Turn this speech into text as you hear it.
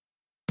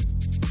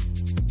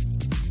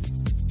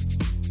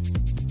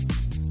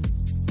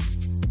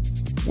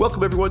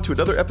Welcome, everyone, to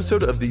another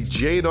episode of the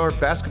J&R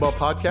Basketball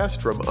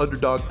Podcast from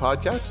Underdog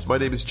Podcasts. My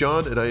name is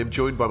John, and I am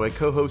joined by my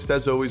co-host,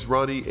 as always,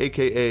 Ronnie,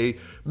 a.k.a.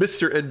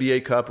 Mr.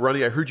 NBA Cup.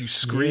 Ronnie, I heard you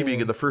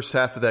screaming in the first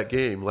half of that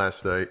game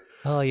last night.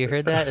 Oh, you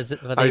heard that?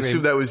 I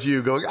assume that was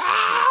you going,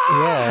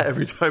 ah!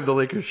 Every time the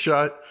Lakers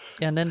shot.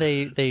 And then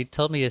they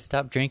told me to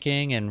stop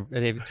drinking, and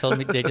they told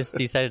me they just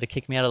decided to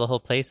kick me out of the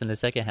whole place in the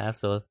second half,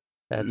 so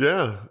that's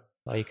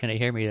why you couldn't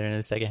hear me there in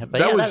the second half. But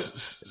that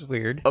was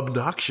weird.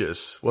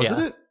 Obnoxious,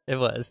 wasn't it? It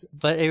was,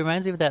 but it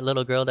reminds me of that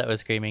little girl that was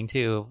screaming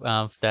too.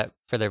 That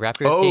for the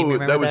Raptors game.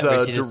 Remember that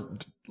was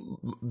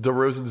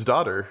DeRozan's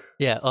daughter.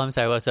 Yeah. Oh, I'm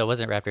sorry. So it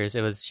wasn't Raptors.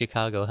 It was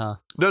Chicago, huh?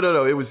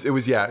 No. It was a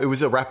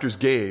Raptors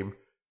game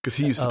because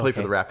he used to play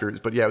for the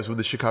Raptors. But yeah, it was when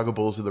the Chicago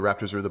Bulls and the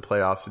Raptors were in the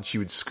playoffs, and she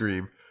would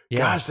scream. Yeah.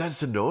 Gosh,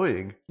 that's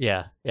annoying.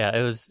 Yeah.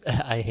 It was.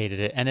 I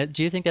hated it. And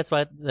do you think that's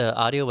why the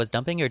audio was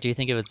dumping, or do you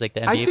think it was like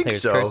the NBA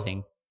players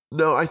cursing?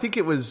 No, I think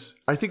it was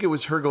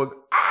her going.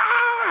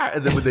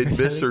 And then when they'd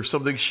miss or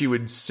something, she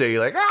would say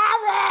like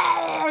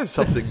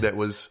something that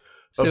was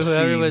obscene. So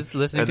whoever was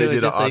listening to it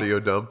was just an audio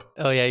dump.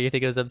 Oh yeah, you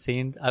think it was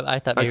obscene? I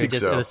thought maybe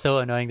it was so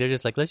annoying. They're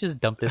just like, let's just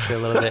dump this for a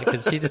little bit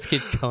because she just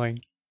keeps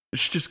going.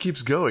 She just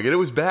keeps going, and it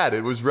was bad.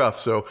 It was rough.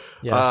 So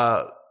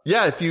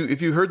if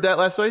you heard that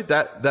last night,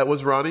 that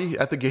was Ronnie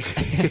at the game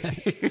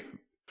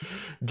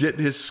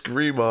getting his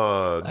scream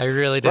on. I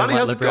really didn't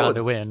want LeBron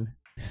to win.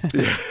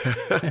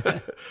 Yeah.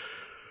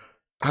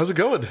 How's it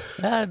going?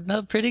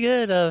 No, pretty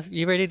good.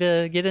 You ready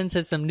to get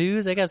into some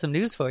news? I got some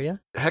news for you.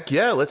 Heck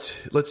yeah, let's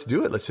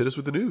do it. Let's hit us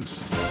with the news.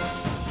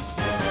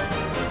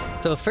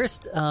 So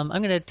first, I'm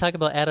going to talk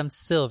about Adam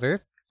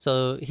Silver.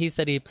 So he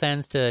said he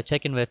plans to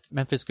check in with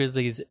Memphis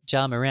Grizzlies'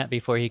 Ja Morant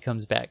before he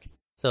comes back.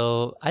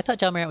 So I thought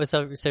Ja Morant was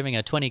serving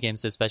a 20-game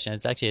suspension.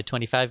 It's actually a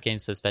 25-game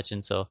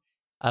suspension. So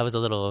I was a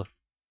little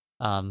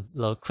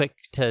quick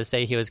to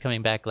say he was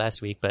coming back last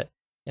week, but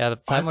yeah,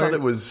 I thought it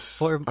was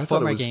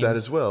that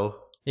as well.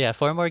 Yeah,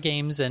 4 more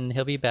games and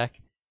he'll be back.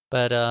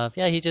 But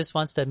he just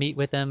wants to meet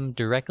with them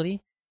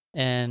directly,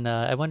 and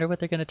I wonder what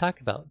they're going to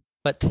talk about.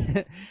 But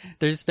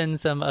there's been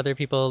some other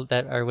people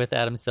that are with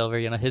Adam Silver.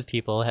 You know, his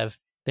people have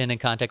been in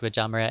contact with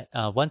Ja Morant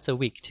once a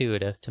week too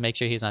to make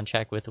sure he's on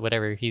track with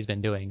whatever he's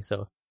been doing.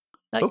 So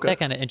that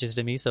kind of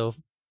interested me. So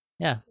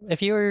yeah,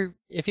 if you were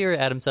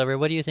Adam Silver,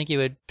 what do you think you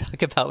would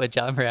talk about with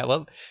Ja Morant?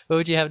 What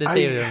would you have to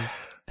say to him?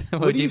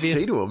 What do you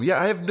say to him?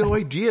 Yeah, I have no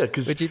idea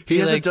because he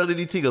hasn't done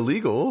anything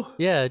illegal.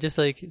 Yeah, just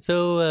like,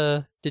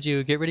 so did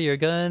you get rid of your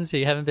guns?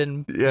 You haven't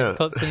been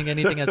posting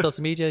anything on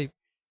social media?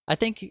 I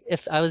think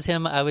if I was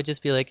him, I would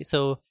just be like,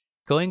 so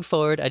going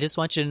forward, I just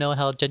want you to know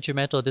how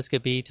detrimental this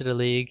could be to the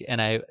league, and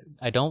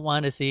I don't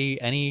want to see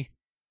any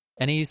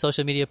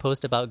social media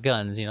post about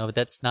guns, but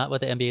that's not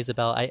what the NBA is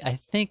about. I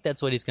think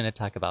that's what he's going to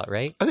talk about,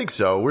 right? I think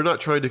so. We're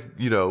not trying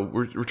to,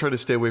 we're trying to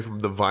stay away from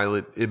the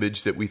violent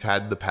image that we've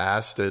had in the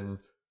past, and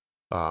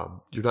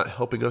you're not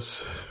helping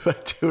us by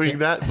doing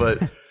that,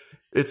 but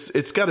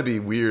it's got to be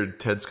weird,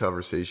 tense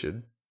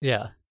conversation.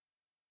 Yeah.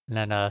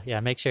 And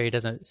then, make sure he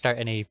doesn't start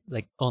any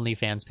like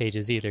OnlyFans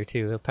pages either,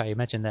 too. He'll probably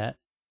mention that.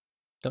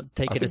 Don't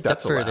take it a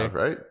step further. Allowed,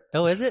 right?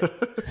 Oh, is it?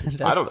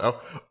 I don't know.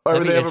 Why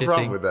would they have a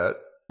problem with that?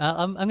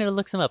 I'm going to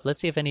look some up. Let's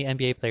see if any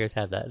NBA players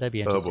have that. That'd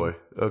be interesting. Oh, boy.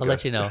 Okay. I'll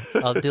let you know.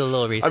 I'll do a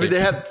little research.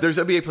 I mean, there's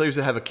NBA players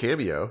that have a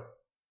cameo.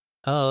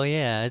 Oh,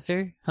 yeah. Is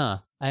there? Huh.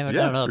 I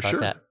don't know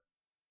about that.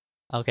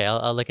 Okay,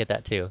 I'll look at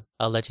that too.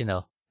 I'll let you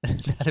know.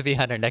 That'll be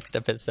on our next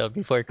episode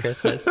before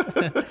Christmas.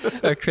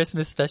 Our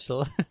Christmas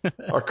special.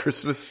 Our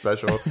Christmas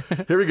special.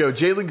 Here we go.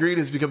 Jalen Green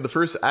has become the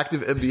first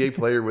active NBA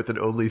player with an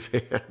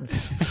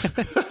OnlyFans.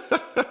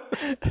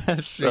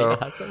 That's pretty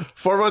awesome.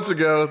 4 months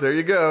ago. There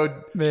you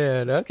go.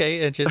 Man,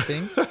 okay,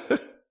 interesting.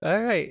 All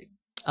right.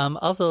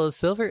 Also,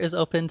 Silver is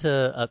open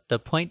to the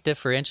point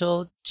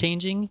differential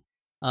changing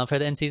for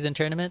the in-season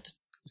tournament.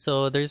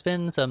 So there's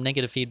been some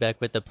negative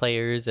feedback with the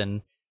players,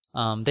 and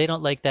they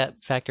don't like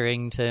that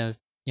factoring to,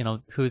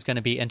 who's going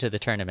to be into the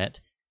tournament.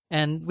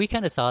 And we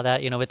kind of saw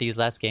that, with these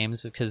last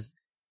games, because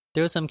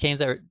there were some teams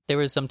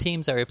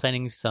that were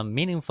playing some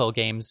meaningful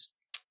games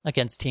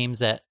against teams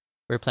that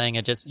were playing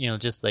at just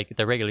like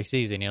the regular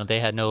season.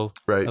 They had no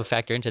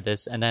factor into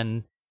this. And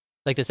then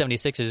like the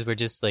 76ers were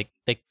just like,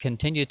 they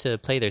continued to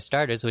play their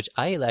starters, which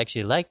I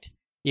actually liked,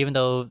 even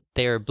though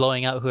they were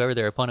blowing out whoever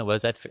their opponent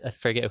was. I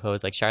forget who it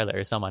was, like Charlotte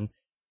or someone.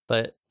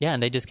 But yeah,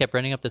 and they just kept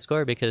running up the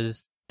score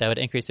because that would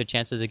increase their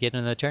chances of getting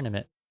in the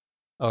tournament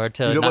or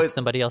to knock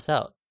somebody else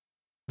out.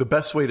 The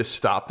best way to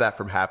stop that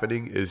from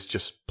happening is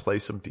just play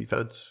some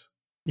defense.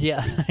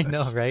 Yeah, I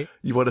know, right?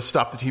 You want to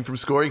stop the team from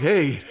scoring?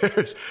 Hey,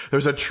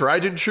 there's a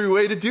tried and true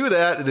way to do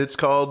that, and it's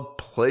called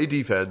play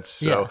defense.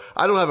 So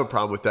I don't have a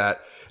problem with that.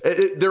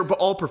 They're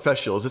all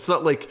professionals. It's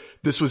not like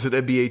this was an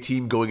NBA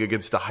team going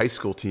against a high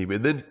school team.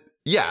 And then,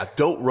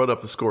 don't run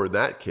up the score in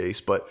that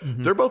case. But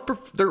they're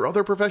both they're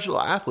other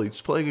professional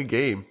athletes playing a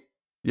game.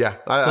 Yeah,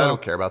 I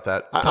don't care about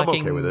that. I'm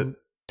okay with it.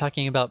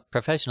 Talking about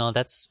professional,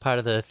 that's part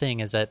of the thing,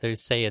 is that they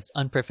say it's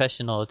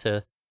unprofessional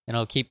to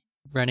keep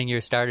running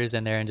your starters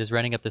in there and just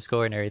running up the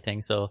score and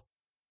everything. So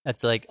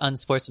that's like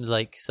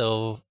unsportsmanlike.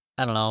 So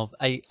I don't know.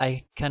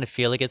 I kind of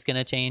feel like it's going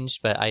to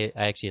change, but I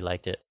actually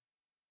liked it.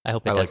 I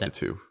hope it doesn't. I liked it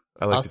too.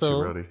 I liked it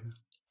too, Ronnie.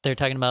 They're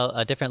talking about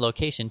a different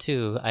location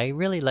too. I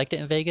really liked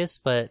it in Vegas,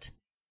 but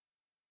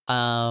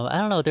I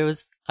don't know.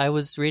 I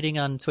was reading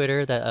on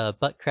Twitter that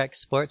Butt Crack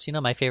Sports,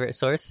 my favorite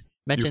source,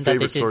 mentioned Your that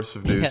they favorite should source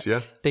of news,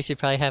 yeah. they should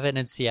probably have it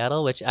in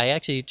Seattle, which I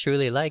actually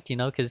truly liked,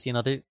 because they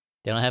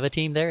don't have a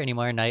team there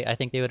anymore, and I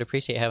think they would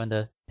appreciate having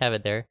to have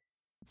it there.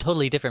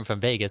 Totally different from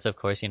Vegas, of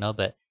course,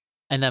 but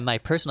and then my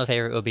personal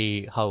favorite would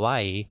be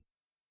Hawaii.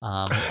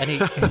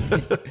 Any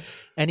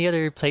any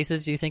other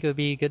places you think it would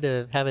be good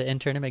to have an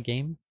in-tournament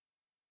game?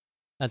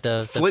 At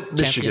the Flint,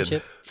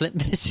 Michigan. Flint,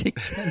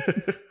 Michigan.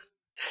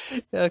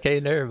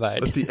 Okay, never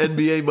mind. Let the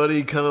NBA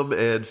money come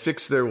and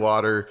fix their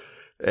water,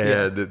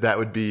 and that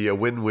would be a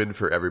win-win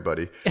for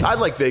everybody. I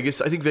like Vegas.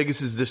 I think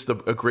Vegas is just a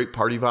great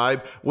party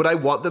vibe. What I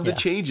want them to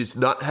change is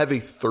not have a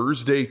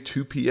Thursday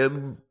 2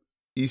 p.m.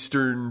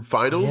 Eastern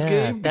finals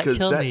game, because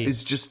that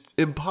is just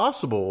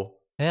impossible.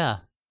 Yeah.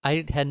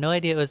 I had no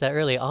idea it was that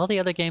early. All the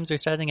other games were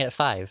starting at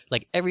 5,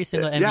 like every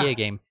single NBA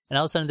game. And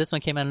all of a sudden, this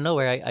one came out of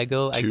nowhere. I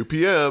go 2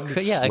 p.m.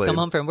 I come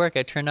home from work.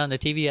 I turn on the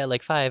TV at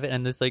like 5,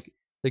 and it's like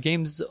the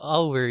game's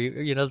over.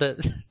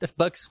 The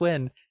Bucks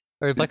win,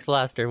 or Bucks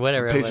lost, or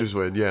whatever. Pacers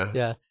win. Yeah.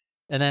 Yeah.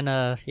 And then,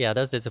 that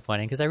was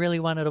disappointing because I really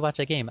wanted to watch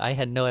that game. I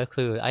had no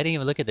clue. I didn't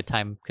even look at the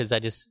time because I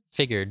just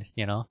figured,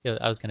 I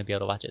was going to be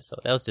able to watch it. So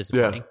that was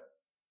disappointing. Yeah.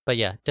 But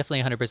yeah,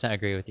 definitely 100%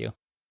 agree with you.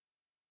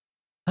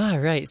 All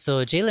right.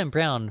 So Jaylen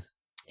Brown.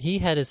 He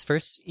had his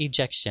first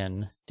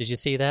ejection. Did you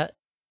see that?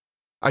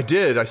 I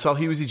did. I saw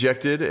he was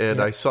ejected,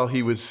 and I saw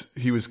he was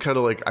kind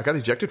of like, I got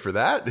ejected for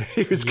that.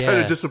 He was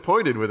kind of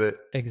disappointed with it.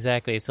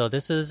 Exactly. So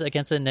this is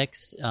against the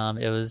Knicks.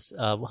 It was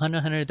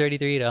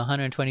 133 to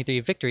 123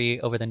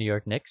 victory over the New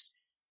York Knicks.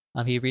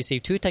 He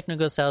received two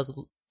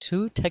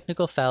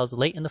technical fouls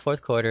late in the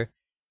fourth quarter.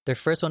 Their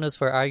first one was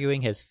for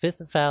arguing his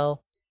fifth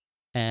foul,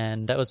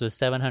 and that was with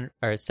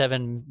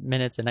 7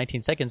 minutes and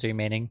 19 seconds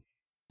remaining.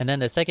 And then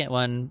the second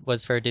one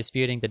was for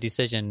disputing the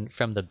decision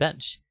from the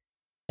bench.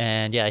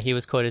 And yeah, he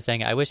was quoted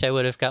saying, "I wish I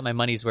would have got my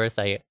money's worth.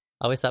 I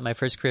always thought my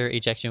first career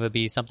ejection would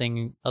be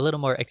something a little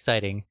more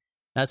exciting,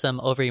 not some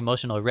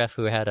over-emotional ref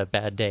who had a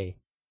bad day."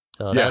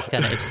 So that was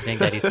kind of interesting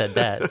that he said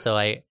that. So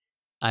the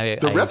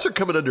refs are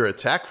coming under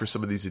attack for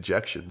some of these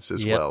ejections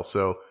as well.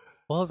 So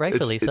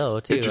rightfully so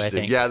too. I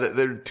think. Yeah,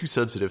 they're too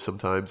sensitive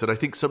sometimes, and I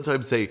think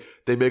sometimes they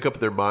make up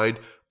their mind,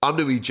 I'm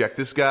going to eject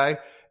this guy,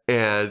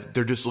 and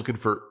they're just looking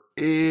for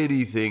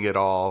anything at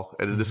all.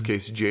 And in this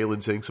case,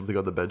 Jaylen saying something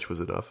on the bench was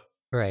enough.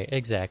 Right,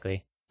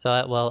 exactly. So,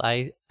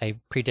 I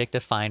predict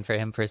a fine for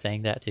him for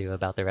saying that too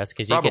about the refs,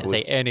 because you can't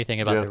say anything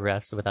about the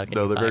refs without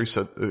getting fined.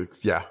 Very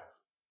yeah.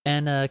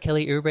 And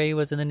Kelly Oubre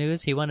was in the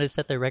news. He wanted to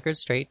set the record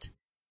straight.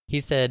 He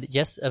said,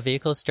 "Yes, a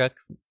vehicle struck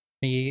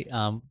me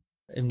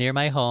near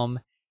my home,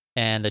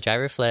 and the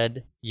driver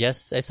fled.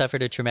 Yes, I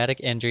suffered a traumatic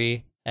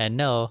injury, and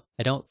no,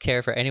 I don't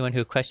care for anyone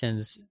who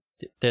questions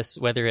this,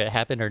 whether it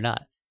happened or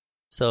not."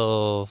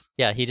 So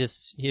yeah, he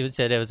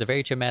said it was a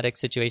very traumatic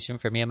situation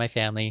for me and my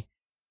family.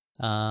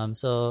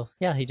 So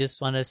yeah, he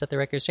just wanted to set the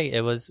record straight.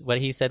 It was what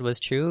he said was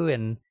true,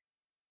 and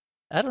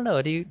I don't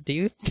know. Do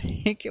you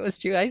think it was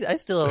true? I'm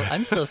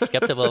still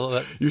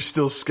skeptical. You're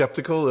still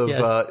skeptical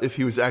of if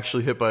he was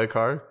actually hit by a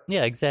car?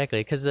 Yeah,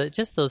 exactly. Because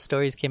just those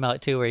stories came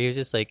out too, where he was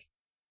just like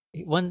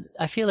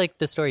I feel like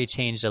the story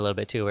changed a little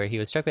bit too, where he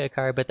was struck by a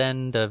car, but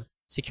then the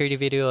security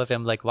video of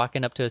him like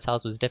walking up to his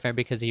house was different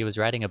because he was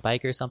riding a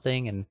bike or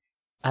something, and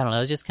I don't know.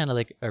 It was just kind of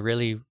like a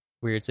really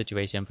weird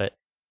situation, but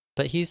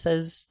he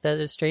says that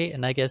is straight,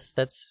 and I guess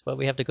that's what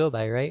we have to go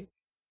by, right?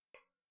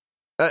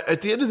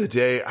 At the end of the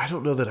day, I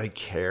don't know that I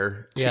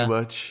care too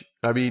much.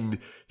 I mean,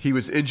 he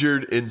was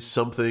injured in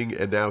something,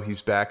 and now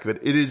he's back.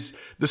 But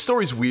the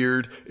story's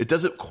weird. It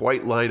doesn't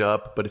quite line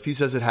up. But if he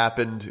says it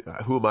happened,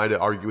 who am I to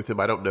argue with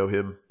him? I don't know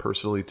him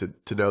personally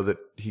to know that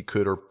he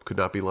could or could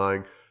not be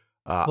lying.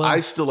 I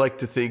still like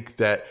to think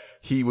that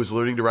he was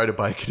learning to ride a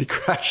bike and he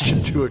crashed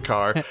into a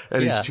car,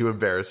 and he's too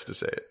embarrassed to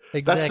say it.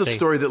 Exactly. That's the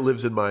story that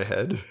lives in my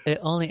head. It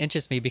only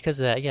interests me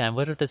because of that. Yeah, and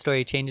what if the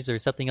story changes or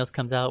something else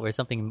comes out where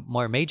something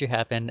more major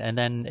happened, and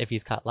then if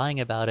he's caught lying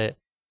about it,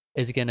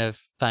 is he gonna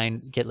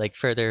get like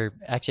further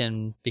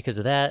action because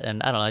of that?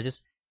 And I don't know.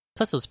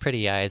 Plus those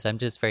pretty eyes. I'm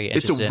just very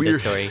interested in this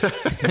story.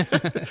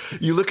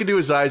 You look into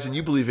his eyes and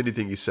you believe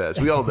anything he says.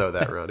 We all know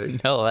that, Ronnie.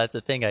 No, that's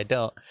the thing. I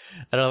don't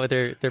know if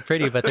they're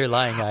pretty, but they're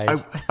lying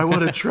eyes. I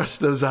want to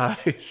trust those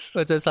eyes.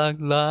 What's that song?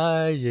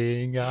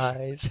 Lying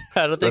Eyes.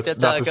 I don't think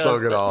that's how it goes. Not the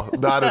song at all.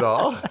 Not at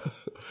all.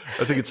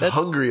 I think it's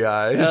Hungry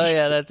Eyes. Oh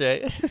yeah, that's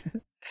right.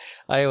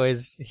 I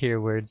always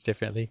hear words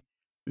differently.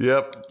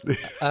 Yep.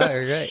 All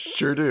right.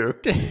 Sure do.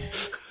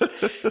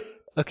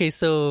 Okay,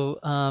 so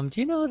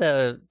do you know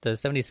the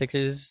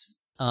 76ers,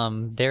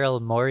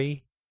 Daryl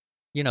Morey?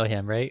 You know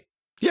him, right?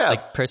 Yeah.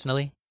 Like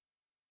personally?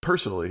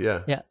 Personally,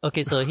 yeah. Yeah.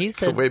 Okay, so he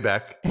said way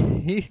back.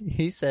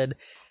 He said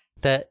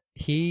that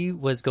he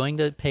was going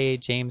to pay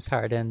James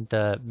Harden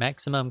the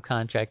maximum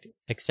contract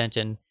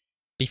extension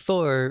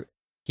before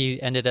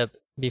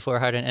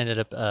Harden ended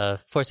up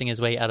forcing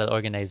his way out of the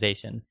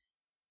organization.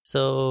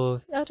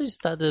 So I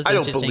just thought this was I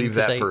don't interesting. believe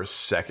that for a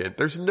second.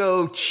 There's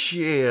no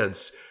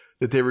chance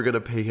that they were going to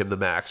pay him the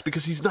max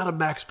because he's not a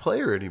max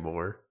player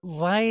anymore.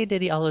 Why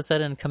did he all of a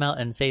sudden come out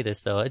and say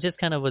this, though? It just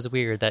kind of was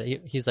weird that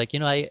he's like,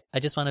 I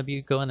just want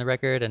to go on the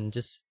record and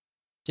just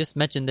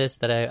mention this,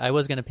 that I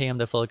was going to pay him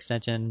the full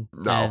extension,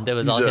 and it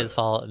was all his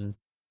fault. And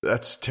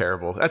that's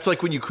terrible. That's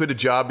like when you quit a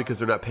job because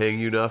they're not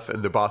paying you enough,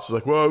 and the boss is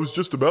like, well, I was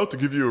just about to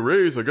give you a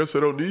raise. I guess I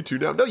don't need to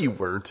now. No, you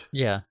weren't.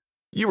 Yeah.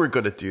 You weren't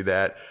going to do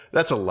that.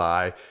 That's a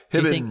lie.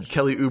 Him and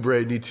Kelly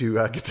Oubre need to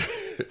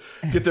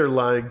get their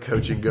line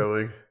coaching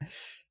going.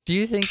 Do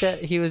you think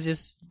that he was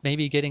just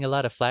maybe getting a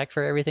lot of flack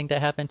for everything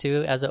that happened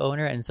to as an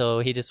owner, and so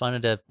he just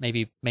wanted to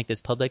maybe make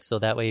this public so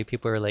that way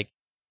people were like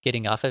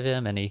getting off of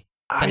him, and he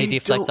kind of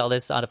deflects all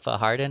this out of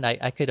Harden?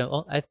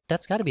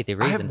 That's got to be the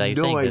reason that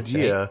he's saying this,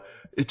 right? I have no idea.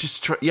 It's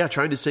just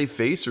trying to save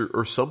face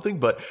or something.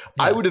 But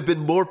yeah. I would have been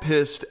more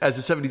pissed as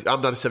a 70.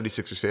 I'm not a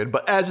 76ers fan,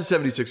 but as a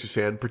 76ers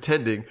fan,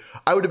 pretending,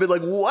 I would have been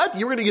like, "What?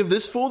 You were going to give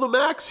this fool the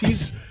max?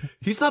 He's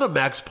not a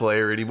max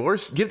player anymore.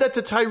 Give that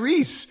to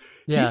Tyrese.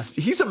 Yeah,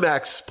 he's a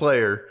max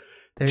player.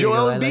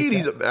 Joel Embiid,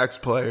 he's a max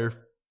player.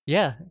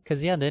 Yeah,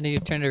 because then he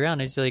turned it around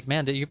and he's like,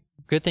 man,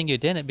 good thing you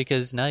didn't,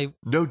 because now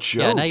no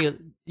joke. Yeah,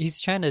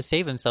 he's trying to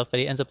save himself, but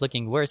he ends up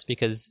looking worse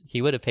because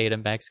he would have paid a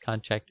max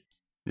contract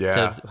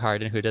to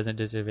Harden, who doesn't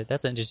deserve it.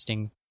 That's an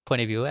interesting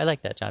point of view. I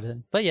like that,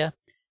 Jonathan. But yeah,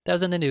 that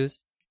was in the news.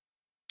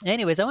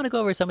 Anyways, I want to go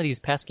over some of these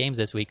past games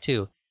this week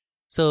too.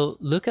 So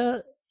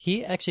Luka,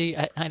 he actually,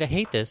 I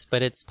hate this,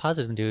 but it's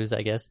positive news,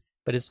 I guess.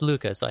 But it's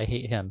Luka, so I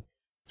hate him.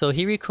 So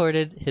he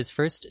recorded his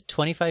first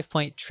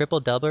 25-point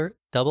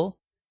triple-double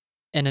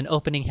in an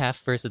opening half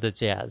versus the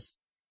Jazz.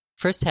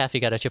 First half, he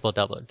got a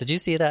triple-double. Did you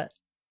see that?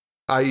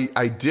 I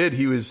did.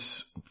 He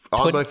was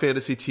on my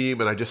fantasy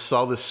team, and I just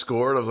saw this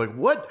score, and I was like,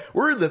 what?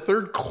 We're in the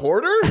third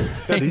quarter?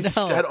 And he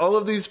had all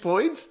of these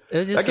points? It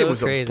was just that game so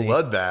was crazy. A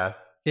bloodbath.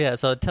 Yeah,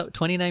 so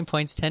 29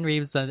 points, 10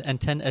 rebounds, and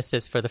 10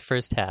 assists for the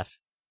first half.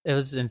 It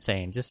was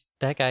insane. Just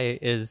that guy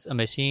is a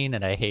machine,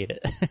 and I hate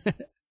it.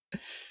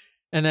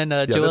 And then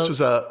Joel...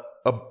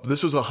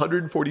 This was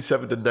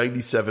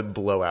 147-97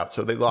 blowout.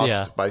 So they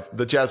lost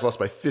the Jazz lost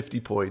by 50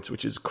 points,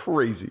 which is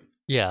crazy.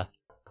 Yeah.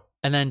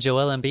 And then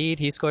Joel Embiid,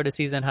 he scored a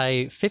season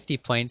high 50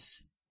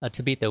 points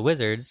to beat the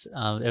Wizards. It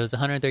was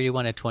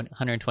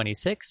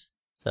 131-126.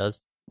 So that was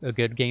a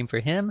good game for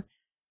him.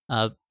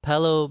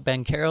 Paolo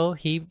Banchero,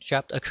 he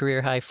dropped a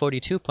career high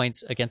 42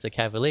 points against the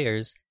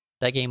Cavaliers.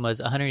 That game was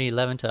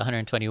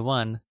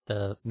 111-121.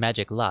 The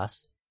Magic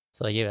lost.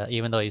 So yeah,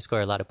 even though you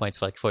score a lot of points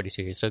for like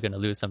 42, you're still going to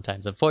lose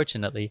sometimes.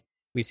 Unfortunately,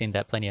 we've seen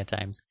that plenty of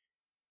times.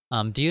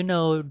 Do you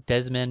know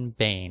Desmond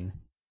Bane?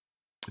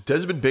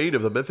 Desmond Bane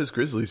of the Memphis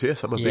Grizzlies.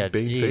 Yes, I'm a big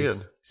Bane fan.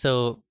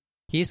 So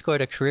he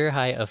scored a career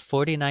high of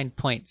 49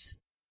 points,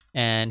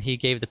 and he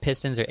gave the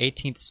Pistons their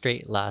 18th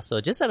straight loss. So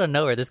just out of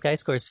nowhere, this guy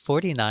scores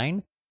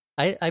 49.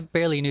 I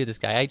barely knew this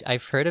guy.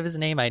 I've heard of his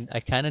name. I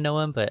kind of know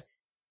him, but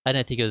I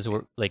didn't think he was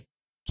like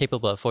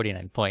capable of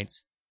 49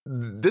 points.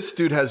 This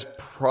dude has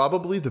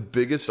probably the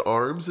biggest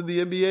arms in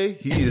the NBA.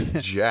 He is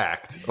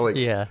jacked.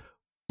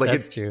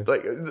 That's true.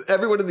 Like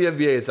everyone in the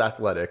NBA is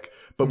athletic,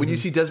 but when you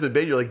see Desmond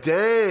Bane, you're like,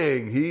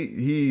 dang,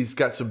 he's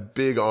got some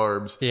big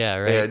arms. Yeah,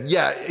 right. And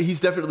yeah, he's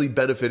definitely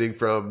benefiting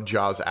from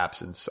Ja's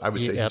absence. I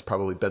would say he's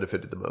probably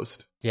benefited the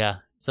most. Yeah.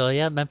 So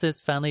yeah,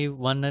 Memphis finally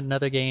won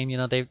another game.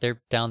 They're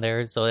down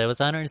there. So it was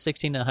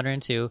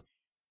 116-102.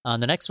 The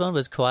next one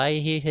was Kawhi.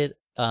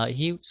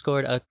 He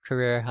scored a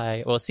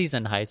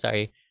season high,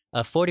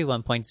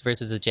 41 points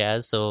versus the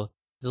Jazz. So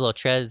there's a little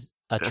trend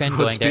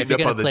going there. If you're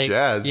going to play,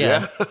 Jazz, if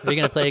you're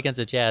going to play against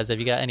the Jazz, if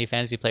you got any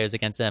fantasy players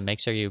against them, make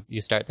sure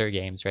you start their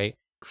games, right?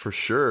 For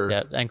sure.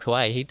 So, and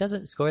Kawhi, he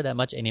doesn't score that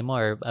much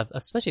anymore,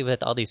 especially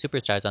with all these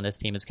superstars on this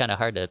team. It's kind of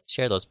hard to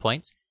share those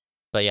points.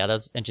 But yeah, that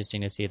was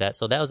interesting to see that.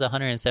 So that was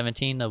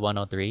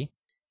 117-103.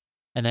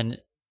 And then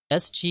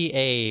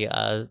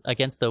SGA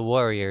against the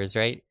Warriors,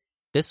 right?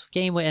 This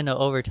game went into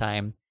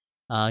overtime.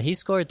 He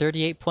scored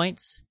 38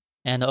 points.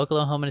 And the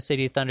Oklahoma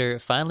City Thunder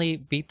finally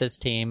beat this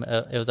team.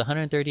 It was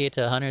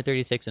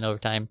 138-136 in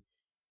overtime.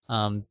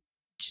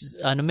 Just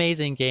an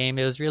amazing game.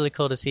 It was really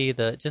cool to see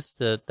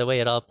the way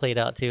it all played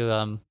out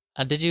too.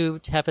 Did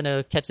you happen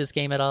to catch this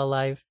game at all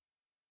live?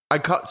 I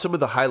caught some of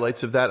the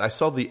highlights of that. I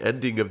saw the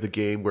ending of the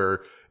game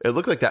where it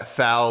looked like that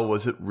foul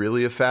wasn't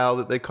really a foul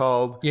that they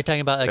called. You're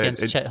talking about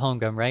against Chet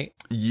Holmgren, right?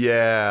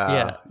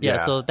 Yeah.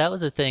 So that was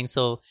the thing.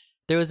 So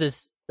there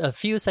was a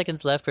few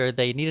seconds left where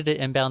they needed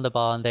to inbound the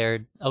ball, and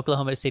their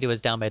Oklahoma City was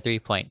down by 3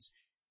 points.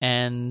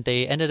 And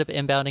they ended up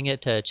inbounding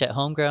it to Chet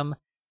Holmgren.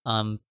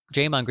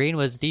 Draymond Green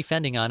was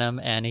defending on him,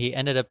 and he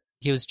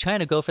was trying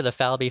to go for the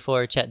foul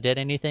before Chet did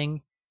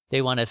anything.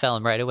 They wanted to foul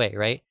him right away,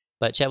 right?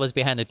 But Chet was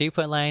behind the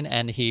 3-point line,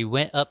 and he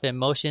went up in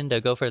motion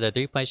to go for the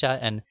 3-point shot.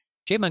 And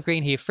Draymond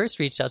Green, he first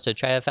reached out to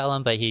try to foul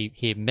him, but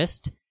he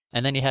missed.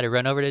 And then he had to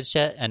run over to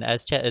Chet, and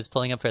as Chet is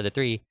pulling up for the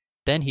 3,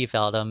 then he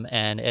fouled him,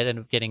 and it ended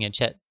up getting in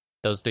Chet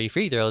those 3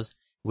 free throws,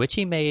 which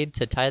he made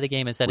to tie the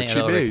game and send it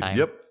into overtime.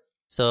 Yep.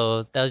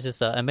 So that was just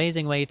an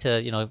amazing way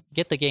to,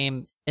 get the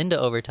game into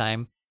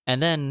overtime.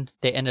 And then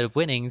they ended up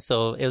winning,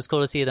 so it was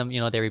cool to see them.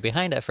 They were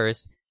behind at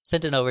first,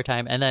 sent in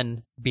overtime, and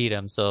then beat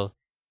them. So,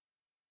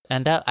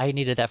 and that I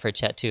needed that for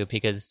Chet too,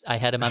 because I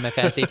had him on my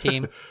fantasy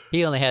team.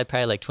 He only had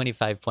probably like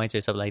 25 points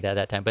or something like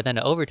that time. But then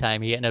in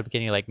overtime, he ended up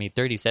getting like me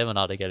 37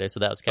 altogether. So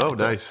that was kind of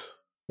cool. Nice.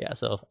 Yeah,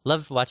 so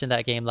love watching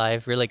that game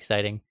live. Really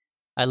exciting.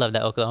 I love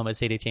that Oklahoma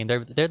City team.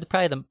 They're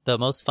probably the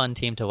most fun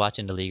team to watch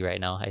in the league right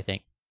now, I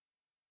think.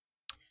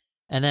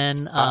 And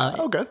then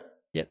okay.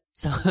 Yep.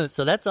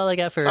 So that's all I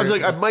got for. I was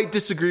like, I might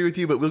disagree with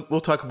you, but we'll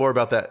talk more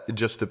about that in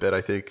just a bit,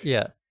 I think.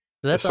 Yeah.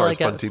 So that's as far all I as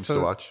got fun teams to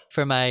watch.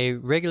 For my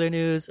regular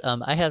news,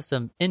 I have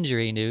some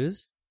injury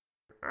news.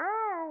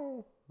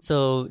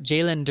 So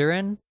Jalen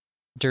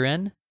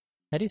Duren,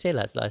 how do you say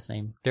that last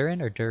name?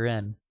 Duren or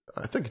Duren?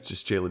 I think it's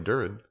just Jalen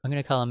Duren. I'm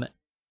going to call him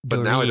But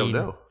Doreen. now I don't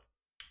know.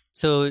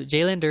 So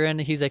Jalen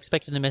Duren, he's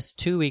expected to miss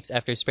 2 weeks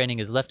after spraining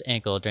his left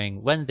ankle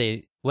during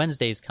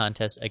Wednesday's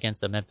contest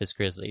against the Memphis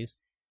Grizzlies.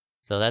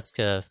 So that's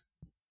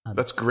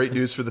great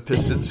news for the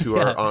Pistons, who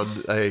are on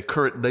a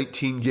current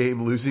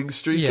 19-game losing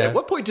streak. Yeah. At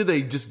what point do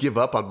they just give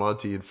up on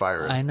Monty and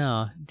fire him? I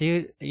know,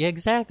 dude. Yeah,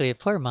 exactly.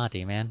 Poor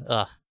Monty, man.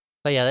 Ugh.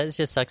 But yeah, that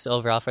just sucks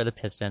overall for the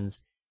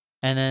Pistons.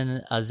 And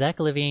then Zach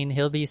LaVine,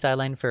 he'll be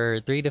sidelined for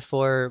 3 to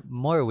 4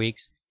 more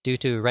weeks due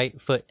to right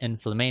foot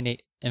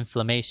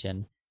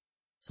inflammation.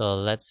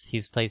 So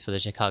he's plays for the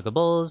Chicago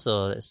Bulls,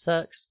 so that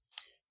sucks.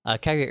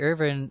 Kyrie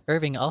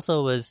Irving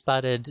also was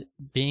spotted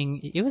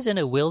he was in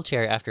a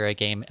wheelchair after a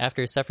game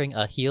after suffering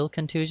a heel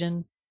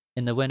contusion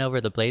in the win over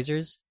the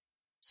Blazers.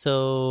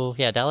 So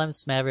yeah,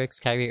 Dallas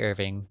Mavericks, Kyrie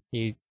Irving,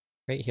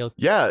 great heel.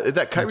 Yeah,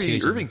 that Kyrie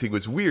contusion. Irving thing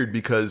was weird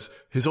because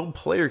his own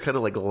player kind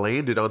of like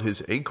landed on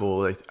his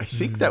ankle. I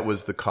think that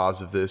was the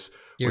cause of this.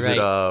 You're was right.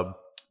 it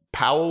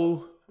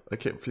Powell? I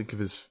can't think of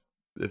his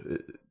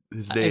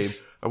name.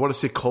 I want to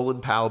say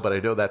Colin Powell, but I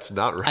know that's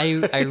not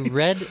right. I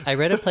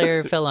read a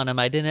player fell on him.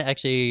 I didn't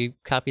actually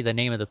copy the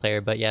name of the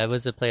player, but yeah, it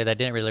was a player that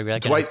didn't really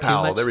recognize Dwight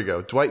Powell. too much. There we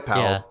go. Dwight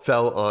Powell Yeah.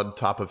 fell on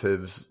top of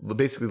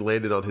basically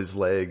landed on his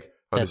leg,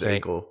 on That's his right.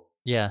 ankle.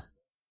 Yeah.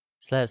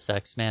 So that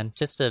sucks, man.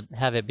 Just to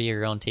have it be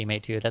your own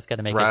teammate too, that's got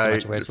to make it so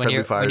much worse. When Friendly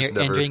you're fire's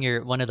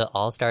injuring one of the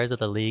all-stars of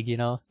the league,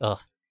 oh,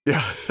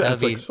 Yeah, That would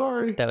be-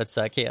 sorry. that would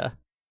suck, yeah.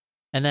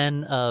 And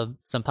then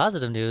some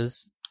positive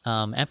news.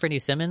 Anthony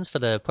Simmons for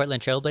the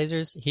Portland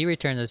Trailblazers, he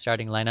returned to the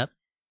starting lineup.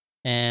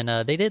 And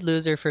they did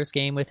lose their first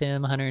game with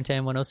him,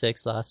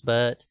 110-106 loss,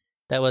 but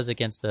that was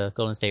against the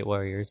Golden State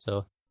Warriors.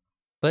 So,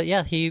 but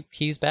yeah,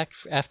 he's back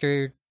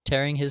after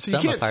tearing his So you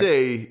thumb can't apart.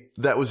 say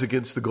that was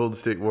against the Golden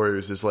State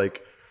Warriors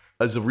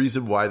as a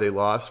reason why they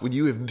lost when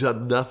you have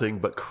done nothing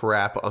but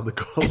crap on the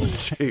Golden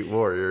State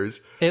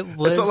Warriors. It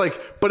was It's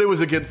not but it was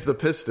against the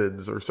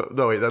Pistons or something.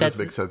 No, wait, that doesn't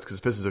make sense because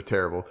Pistons are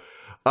terrible.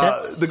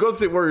 The Golden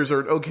State Warriors are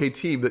an okay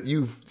team that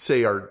you say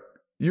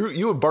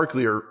you and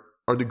Barkley are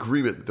in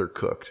agreement that they're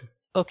cooked.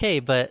 okay,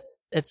 but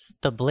it's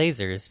the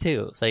Blazers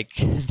too. Like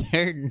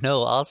they're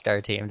no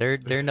all-star team.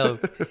 They're no.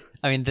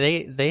 I mean,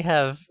 they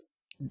have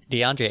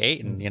DeAndre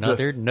Ayton.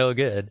 They're no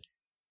good.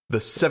 The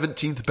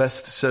 17th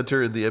best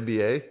center in the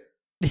NBA.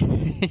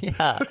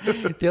 Yeah,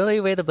 the only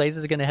way the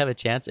Blazers are going to have a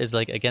chance is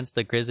like against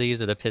the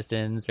Grizzlies or the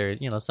Pistons or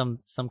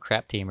some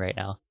crap team right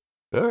now.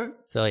 All right.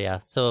 So yeah,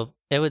 so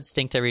it would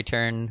stink to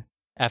return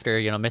after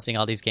missing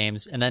all these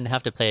games and then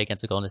have to play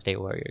against the Golden State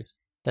Warriors.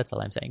 That's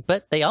all I'm saying.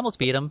 But they almost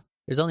beat them.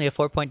 There's only a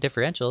 4-point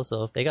differential,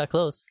 so they got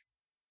close.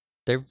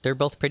 They're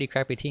both pretty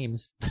crappy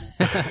teams.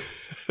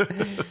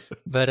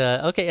 But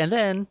okay, and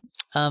then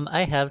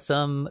I have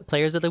some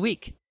players of the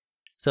week.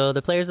 So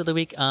the players of the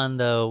week on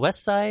the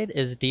west side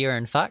is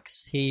De'Aaron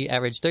Fox. He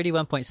averaged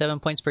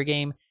 31.7 points per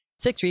game,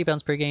 6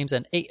 rebounds per game,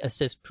 and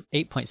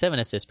 8.7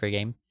 assists per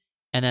game.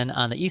 And then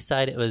on the east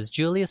side, it was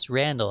Julius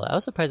Randle. I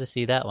was surprised to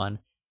see that one.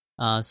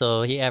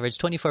 So he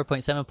averaged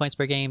 24.7 points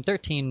per game,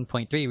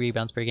 13.3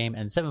 rebounds per game,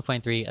 and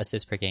 7.3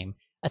 assists per game.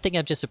 I think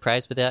I'm just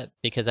surprised with that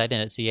because I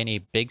didn't see any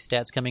big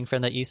stats coming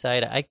from the east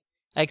side. I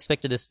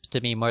expected this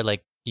to be more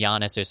like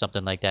Giannis or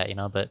something like that,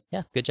 But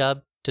yeah, good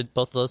job to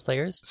both of those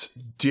players.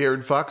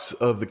 De'Aaron Fox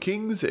of the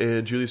Kings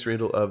and Julius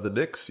Randle of the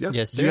Knicks. Yeah.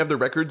 Yes, Do you sir. have the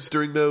records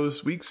during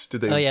those weeks?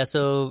 Did they? Oh yeah,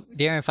 so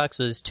De'Aaron Fox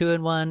was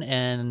 2-1,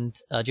 and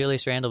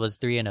Julius Randle was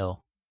 3-0.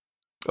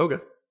 Okay.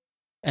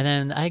 And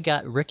then I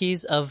got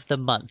rookies of the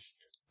month.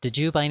 Did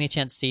you by any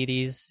chance see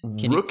these?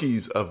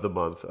 Rookies of the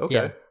month. Okay.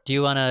 Yeah. Do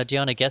you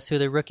wanna guess who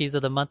the rookies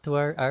of the month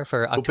are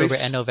for October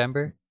and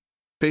November?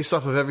 Based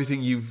off of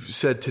everything you've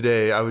said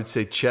today, I would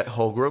say Chet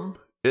Holmgren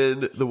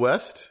in the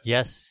West.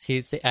 Yes,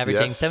 he's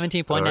averaging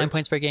 17.9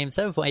 points per game,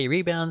 7.8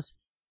 rebounds,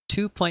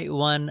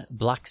 2.1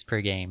 blocks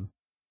per game.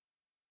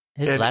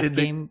 I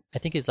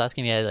think his last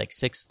game he had like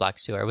 6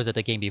 blocks too, or was it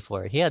the game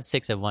before? He had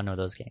 6 in one of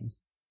those games.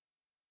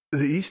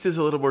 The East is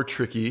a little more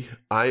tricky.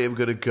 I am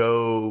going to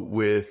go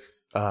with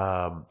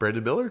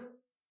Brandon Miller.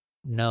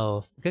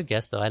 No, good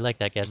guess though. I like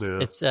that guess. Yeah.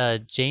 It's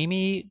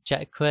Jamie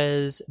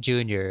Jaquez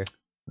Jr.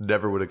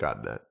 Never would have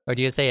gotten that. Or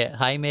do you say it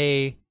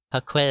Jaime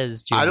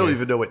Jaquez Jr.? I don't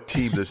even know what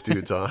team this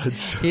dude's on.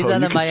 So He's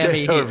on the you can say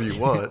Miami however Heat.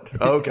 you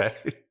want. Okay.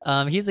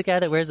 He's the guy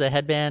that wears a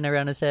headband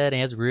around his head and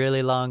he has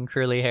really long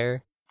curly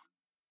hair.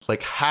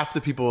 Like half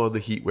the people on the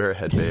Heat wear a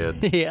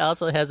headband. He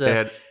also has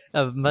a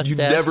mustache.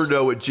 You never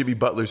know what Jimmy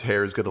Butler's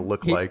hair is going to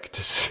look like.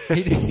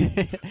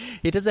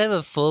 He doesn't have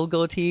a full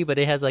goatee, but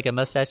he has like a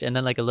mustache and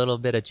then like a little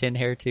bit of chin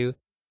hair too.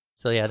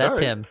 So yeah, that's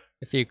him.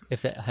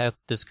 If I have to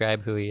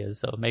describe who he is,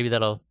 so maybe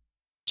that'll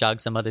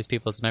jog some other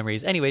people's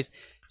memories. Anyways,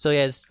 so he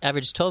has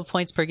averaged 12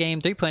 points per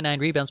game, 3.9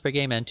 rebounds per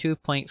game, and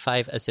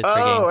 2.5 assists per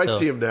game. Oh, I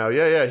see him now.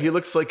 Yeah. He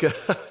looks like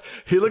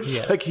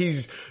like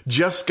he's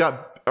just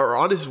got or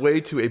on his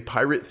way to a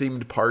pirate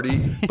themed party,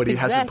 but he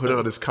hasn't put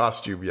on his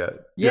costume yet.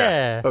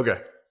 Yeah. Okay.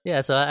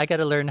 Yeah, so I got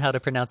to learn how to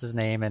pronounce his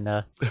name,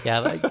 and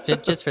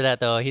just for that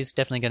though, he's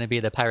definitely going to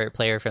be the pirate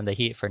player from the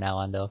Heat for now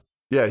on though.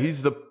 Yeah,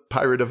 he's the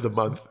pirate of the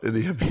month in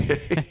the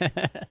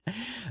NBA.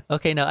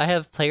 Okay, now I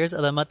have players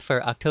of the month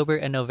for October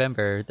and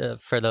November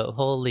for the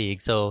whole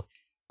league. So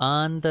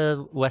on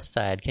the West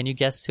side, can you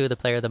guess who the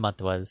player of the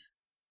month was?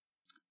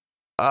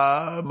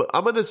 I'm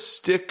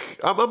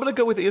gonna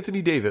go with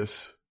Anthony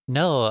Davis.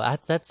 No,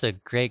 that's a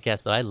great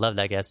guess though. I love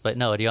that guess, but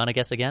no. Do you want to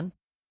guess again?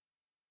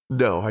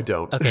 No, I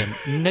don't. Okay,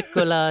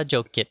 Nikola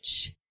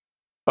Jokic.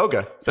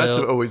 Okay,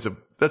 so,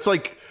 that's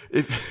like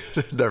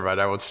if never mind.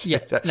 I won't say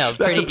that. No,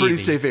 that's a pretty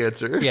easy. safe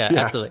answer. Yeah,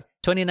 absolutely.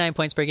 29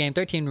 points per game,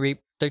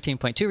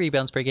 13.2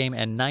 rebounds per game,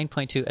 and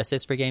 9.2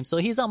 assists per game. So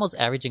he's almost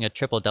averaging a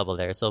triple-double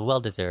there, so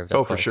well-deserved,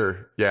 of course. For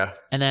sure, yeah.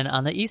 And then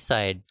on the east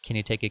side, can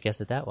you take a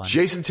guess at that one?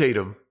 Jason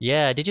Tatum.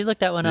 Yeah, did you look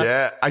that one up?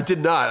 Yeah, I did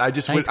not. I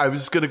just I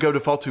was going to go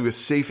default to a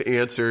safe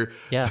answer.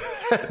 Yeah,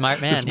 smart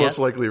man. It's most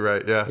likely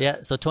right, yeah. Yeah,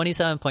 so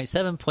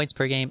 27.7 points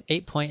per game,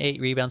 8.8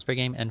 rebounds per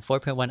game, and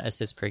 4.1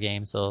 assists per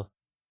game. So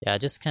yeah,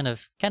 just kind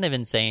of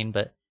insane,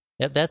 but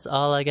yep, that's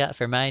all I got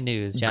for my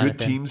news, Jonathan.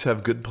 Good teams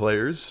have good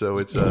players, so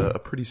it's a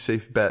pretty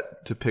safe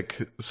bet to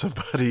pick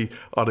somebody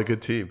on a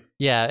good team.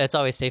 Yeah, it's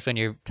always safe when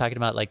you're talking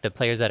about like the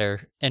players that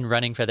are in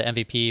running for the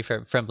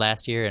MVP from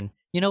last year. And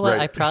you know what?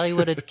 Right. I probably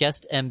would have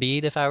guessed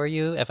Embiid if I were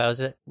you, if I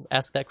was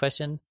asked that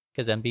question,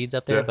 because Embiid's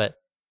up there. Yeah. But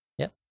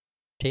yep,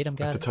 Tatum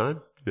got at the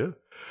time.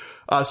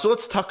 Yeah. So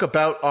let's talk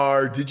about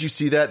our Did You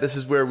See That? This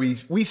is where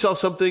we saw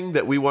something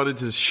that we wanted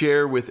to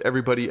share with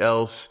everybody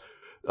else.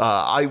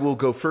 I will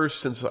go first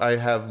since I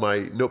have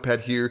my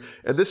notepad here.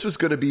 And this was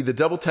going to be the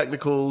double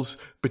technicals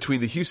between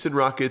the Houston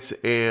Rockets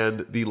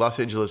and the Los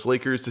Angeles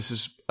Lakers. This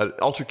is a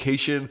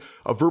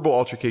verbal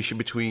altercation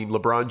between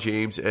LeBron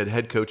James and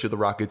head coach of the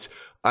Rockets,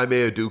 Ime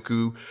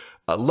Udoka.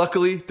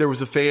 Luckily, there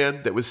was a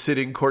fan that was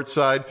sitting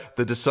courtside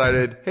that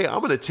decided, hey, I'm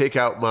going to take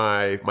out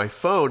my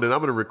phone and I'm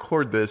going to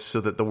record this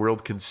so that the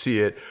world can see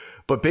it.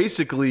 But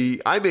basically,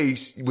 Ime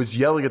was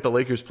yelling at the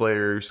Lakers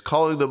players,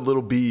 calling them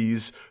little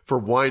bees for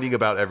whining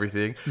about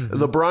everything. Mm-hmm.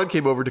 And LeBron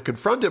came over to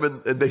confront him,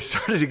 and they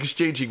started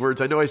exchanging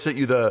words. I know I sent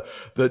you the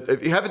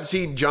if you haven't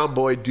seen John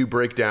Boy do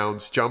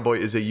breakdowns, John Boy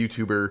is a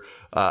YouTuber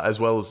as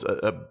well as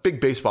a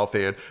big baseball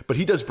fan, but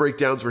he does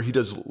breakdowns where he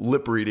does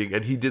lip reading,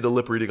 and he did a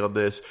lip reading on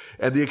this.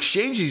 And the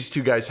exchange these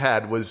two guys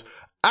had was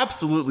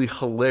absolutely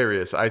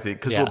hilarious, I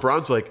think, because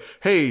LeBron's like,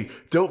 hey,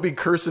 don't be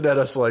cursing at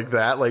us like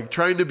that, like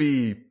trying to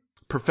be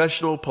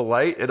professional,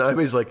 polite, and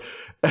Ime's like,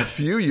 F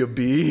you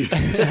bee.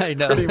 I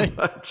know. Pretty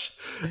much.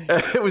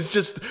 And it was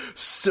just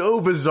so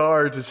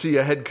bizarre to see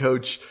a head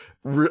coach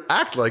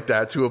act like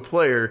that to a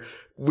player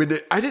when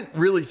I didn't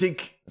really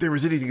think there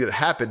was anything that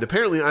happened.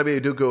 Apparently, Ime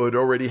Udoka had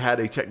already had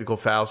a technical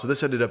foul, so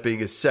this ended up being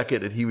his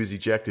second, and he was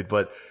ejected.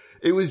 But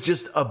it was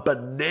just a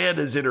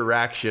bananas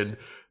interaction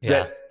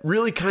that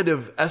really kind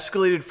of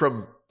escalated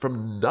from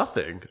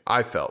nothing,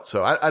 I felt.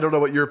 So I don't know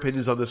what your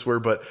opinions on this were,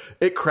 but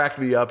it cracked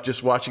me up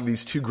just watching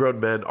these two grown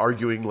men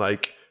arguing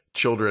like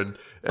children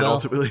and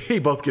ultimately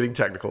both getting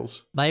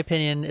technicals. My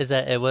opinion is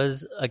that it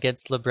was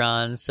against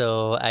LeBron.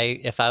 So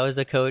if I was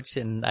a coach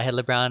and I had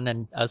LeBron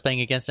and I was playing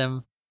against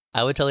him,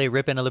 I would totally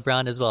rip into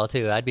LeBron as well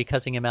too. I'd be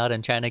cussing him out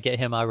and trying to get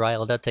him all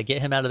riled up to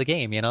get him out of the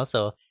game, you know?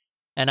 So,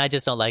 and I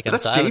just don't like him.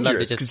 That's so dangerous, I would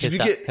love to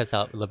just cuss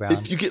out LeBron.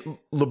 If you get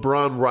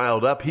LeBron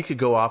riled up, he could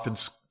go off and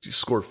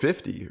score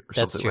 50 or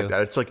something like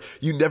that. It's like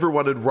you never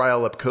wanted to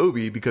rile up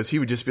Kobe because he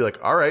would just be like,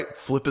 all right,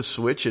 flip a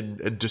switch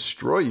and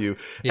destroy you.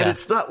 Yeah. And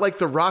it's not like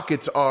the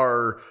Rockets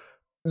are...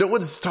 No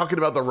one's talking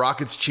about the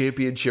Rockets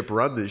championship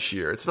run this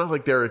year. It's not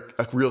like they're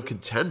a real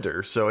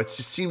contender. So it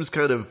just seems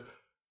kind of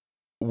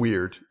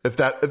weird. If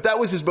that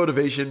was his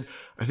motivation,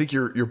 I think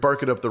you're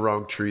barking up the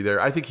wrong tree there.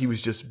 I think he was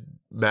just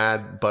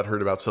mad,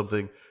 butthurt about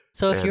something.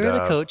 So if you're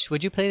the coach,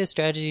 would you play the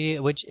strategy,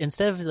 which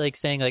instead of like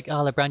saying like,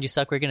 oh, LeBron, you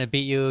suck, we're going to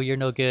beat you, you're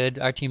no good,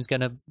 our team's going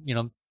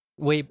to,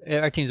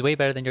 our team's way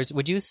better than yours.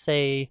 Would you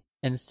say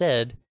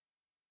instead,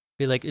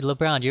 be like,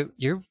 LeBron,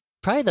 you're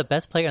probably the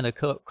best player on the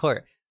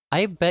court.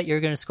 I bet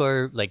you're going to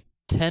score like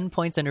 10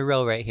 points in a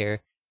row right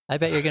here. I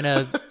bet you're going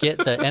to get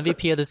the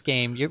MVP of this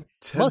game. You're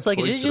most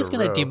likely you're just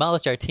going to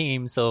demolish our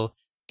team. So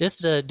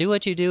just do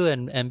what you do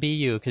and be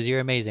you because you're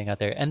amazing out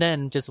there. And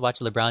then just watch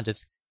LeBron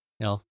just,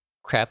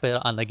 crap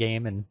it on the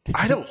game. And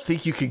I don't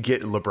think you could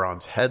get in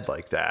LeBron's head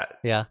like that.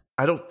 Yeah.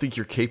 I don't think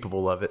you're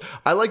capable of it.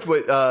 I liked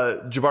what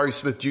Jabari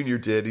Smith Jr.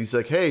 did. He's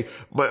like, hey,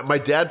 my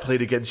dad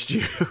played against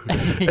you.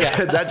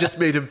 And that just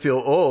made him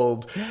feel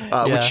old,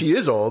 which he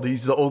is old.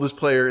 He's the oldest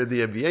player in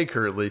the NBA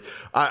currently.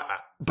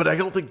 But I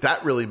don't think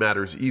that really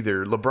matters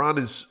either. LeBron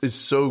is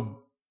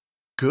so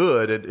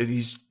good, and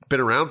he's been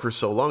around for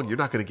so long. You're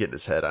not going to get in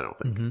his head, I don't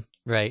think. Mm-hmm.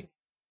 Right.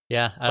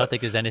 Yeah, I don't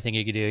think there's anything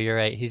you could do. You're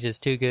right. He's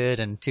just too good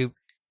and too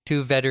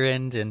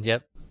veteran, and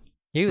yep.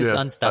 He was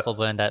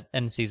unstoppable in that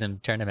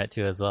end-season tournament,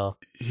 too, as well.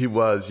 He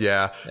was,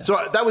 yeah. So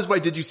that was my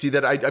Did You See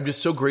That? I'm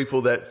just so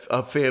grateful that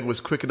a fan was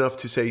quick enough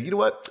to say, you know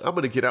what? I'm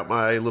going to get out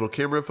my little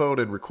camera phone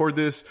and record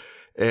this.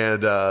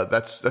 And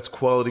that's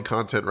quality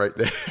content right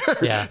there.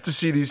 Yeah. To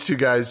see these two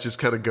guys just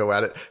kind of go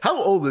at it.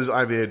 How old is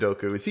Ime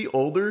Udoka? Is he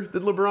older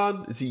than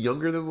LeBron? Is he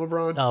younger than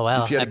LeBron? Oh,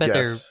 wow. I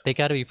bet they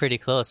got to be pretty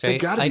close, right? They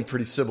got to be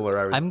pretty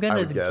similar, I'm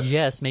going to guess.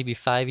 guess maybe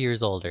 5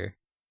 years older.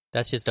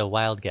 That's just a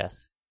wild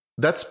guess.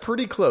 That's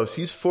pretty close.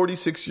 He's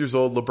 46 years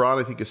old. LeBron,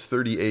 I think, is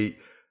 38.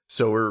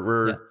 So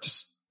we're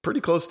just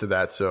pretty close to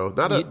that. So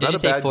not a Did you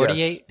say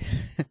 48?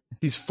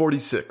 He's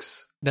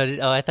 46.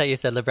 No, I thought you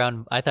said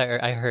LeBron.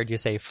 I heard you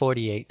say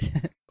 48.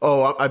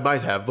 Oh, I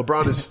might have.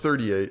 LeBron is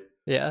 38.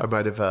 Yeah, I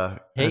might have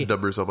had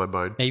numbers on my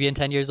mind. Maybe in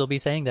 10 years we'll be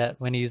saying that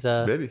when he's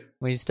when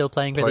he's still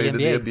playing for the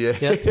NBA. In the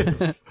NBA.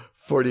 Yep.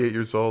 48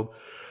 years old.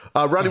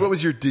 Ronnie, what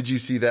was your Did You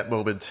See That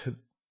moment?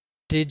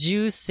 Did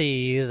you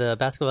see the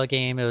basketball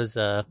game? It was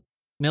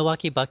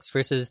Milwaukee Bucks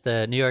versus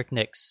the New York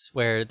Knicks,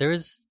 where there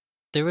was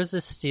a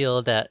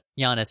steal that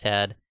Giannis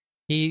had.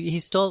 He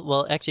stole.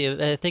 Well,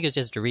 actually, I think it was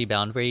just a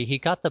rebound where he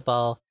got the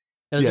ball.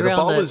 It was around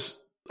the ball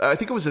was. I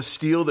think it was a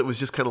steal that was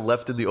just kind of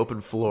left in the open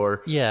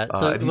floor. Yeah,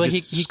 so and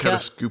he kind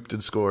of scooped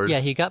and scored.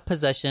 Yeah, he got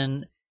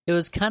possession. It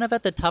was kind of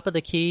at the top of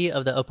the key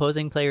of the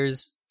opposing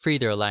player's free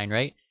throw line,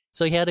 right?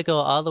 So he had to go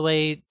all the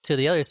way to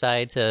the other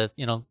side to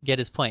get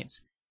his points.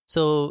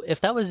 So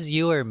if that was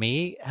you or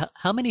me,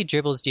 how many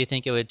dribbles do you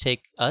think it would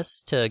take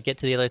us to get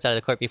to the other side of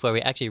the court before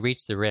we actually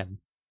reach the rim?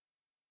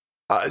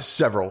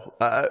 Several.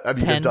 I mean,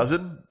 10, a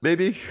dozen,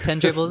 maybe? 10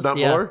 dribbles? Not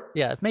more?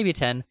 Yeah, maybe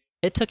 10.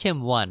 It took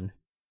him one.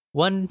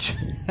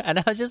 And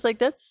I was just like,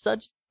 that's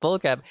such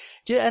bullcrap.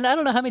 And I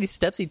don't know how many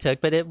steps he took,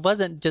 but it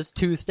wasn't just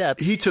 2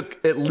 steps. He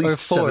took at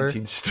least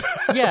 17 steps.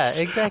 Yeah,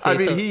 exactly. I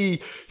mean,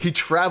 he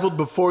traveled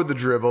before the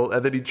dribble,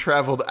 and then he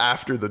traveled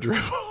after the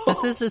dribble.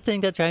 This is the thing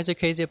that drives me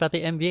crazy about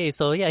the NBA.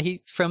 So yeah,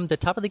 he from the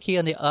top of the key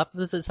on the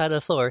opposite side of the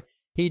floor,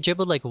 he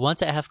dribbled like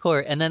once at half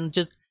court, and then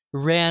just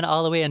ran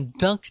all the way and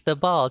dunked the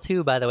ball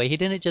too, by the way. He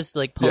didn't just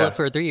like pull up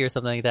for a 3 or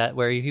something like that,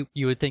 where you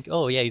would think,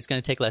 oh yeah, he's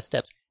going to take less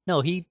steps. No,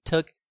 he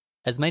took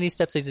as many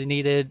steps as he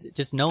needed.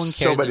 Just no one cares.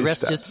 So many the refs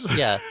steps.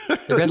 The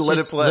refs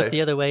just look the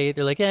other way.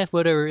 They're like,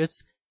 whatever.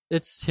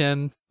 It's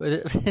him.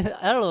 I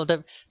don't know.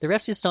 The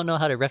refs just don't know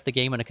how to ref the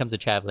game when it comes to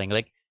traveling.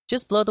 Like,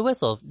 just blow the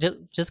whistle.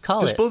 Just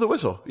call it. Just blow the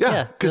whistle.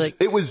 Yeah, because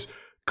it was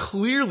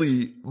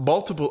clearly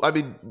multiple. I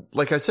mean,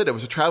 like I said, it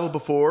was a travel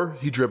before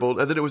he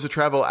dribbled, and then it was a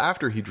travel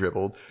after he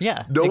dribbled.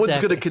 Yeah, no one's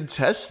going to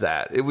contest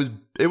that. It was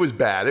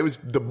bad. It was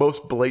the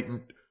most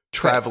blatant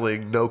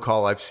traveling no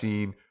call I've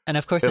seen. And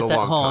of course, it's at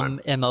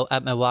home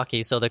at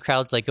Milwaukee, so the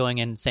crowd's like going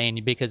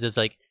insane because it's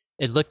like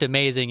it looked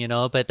amazing,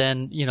 But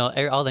then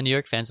all the New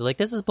York fans are like,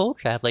 "This is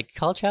bullcrap! Like,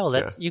 call travel.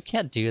 You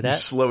can't do that." You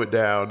slow it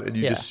down, and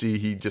you just see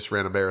he just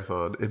ran a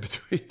marathon in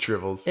between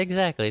dribbles.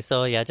 Exactly.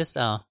 So yeah, just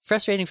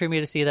frustrating for me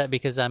to see that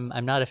because I'm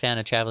not a fan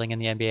of traveling in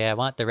the NBA. I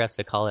want the refs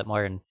to call it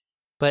more,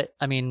 but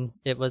I mean,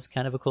 it was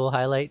kind of a cool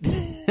highlight.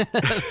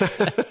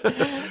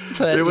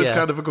 But, it was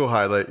kind of a cool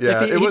highlight.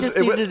 Yeah, he just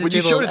needed to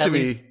dribble at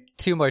least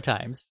 2 more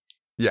times.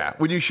 Yeah,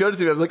 when you showed it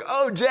to me, I was like,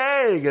 "Oh,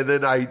 dang!" And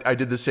then I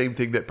did the same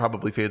thing that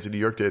probably fans in New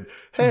York did.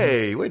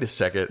 Hey, wait a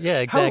second. Yeah,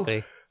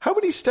 exactly. How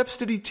many steps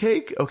did he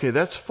take? Okay,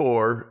 that's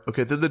 4.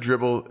 Okay, then the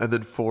dribble, and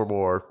then 4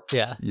 more.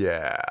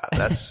 Yeah,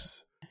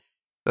 that's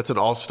an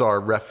all-star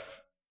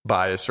ref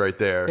bias right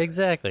there.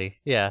 Exactly.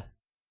 Yeah,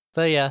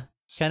 but yeah,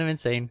 kind of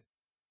insane.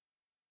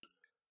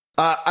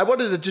 I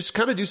wanted to just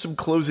kind of do some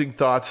closing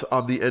thoughts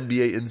on the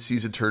NBA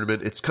in-season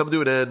tournament. It's come to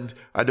an end.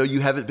 I know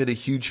you haven't been a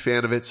huge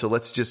fan of it, so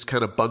let's just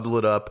kind of bundle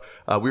it up.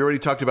 We already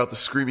talked about the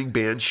Screaming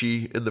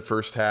Banshee in the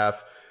first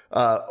half.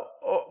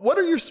 What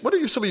are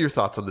some of your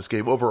thoughts on this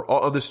game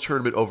overall, on this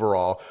tournament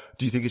overall?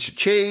 Do you think it should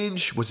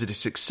change? Was it a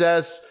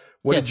success?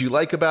 What did you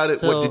like about it?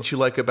 What didn't you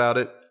like about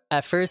it?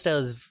 At first, I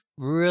was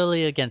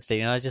really against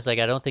it. I was just like,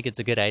 I don't think it's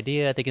a good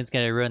idea. I think it's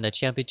going to ruin the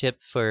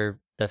championship for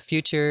the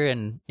future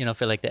and,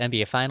 for like the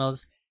NBA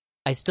Finals.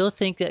 I still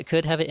think that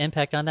could have an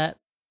impact on that,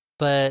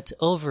 but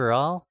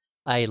overall,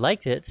 I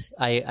liked it.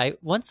 I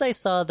once I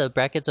saw the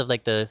brackets of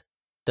like the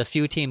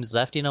few teams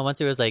left, once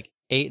it was like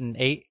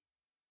 8-8.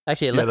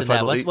 Actually, less than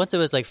that. Once it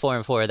was like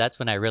 4-4, that's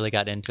when I really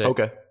got into it.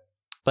 Okay.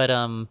 But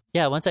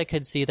once I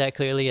could see that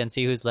clearly and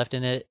see who's left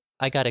in it,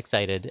 I got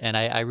excited, and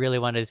I really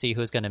wanted to see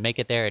who's going to make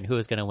it there and who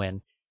was going to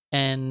win.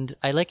 And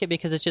I like it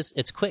because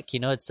it's quick.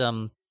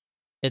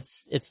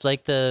 It's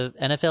like the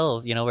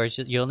NFL, where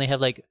you only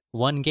have like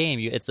one game.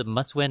 It's a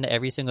must-win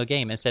every single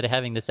game instead of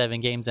having the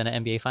 7 games in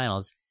an NBA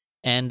Finals.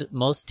 And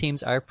most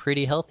teams are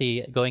pretty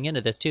healthy going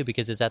into this too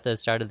because it's at the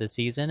start of the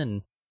season,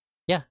 and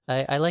yeah,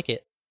 I like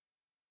it.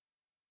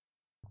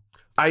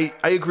 I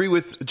agree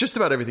with just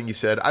about everything you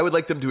said. I would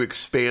like them to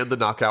expand the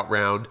knockout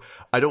round.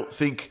 I don't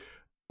think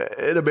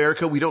in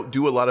America we don't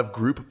do a lot of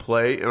group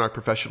play in our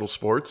professional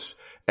sports.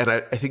 And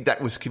I think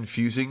that was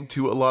confusing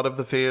to a lot of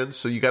the fans.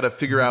 So you got to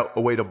figure out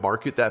a way to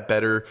market that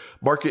better,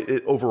 market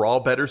it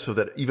overall better so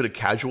that even a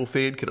casual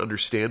fan can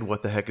understand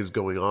what the heck is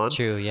going on.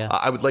 True, yeah.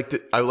 I would like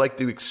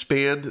to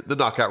expand the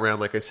knockout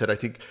round. Like I said, I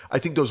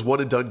think those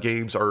one and done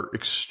games are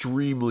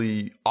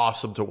extremely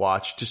awesome to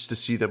watch, just to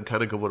see them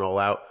kind of going all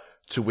out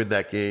to win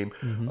that game.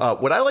 Mm-hmm.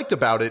 What I liked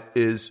about it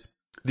is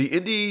the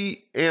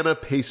Indiana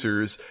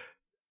Pacers,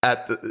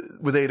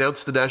 when they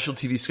announced the national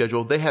TV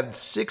schedule, they had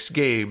 6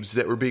 games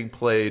that were being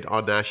played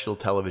on national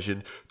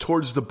television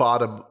towards the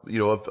bottom,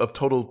 of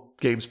total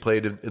games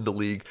played in the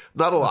league.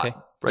 Not a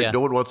lot, right? Yeah. No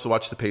one wants to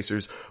watch the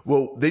Pacers.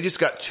 Well, they just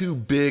got 2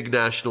 big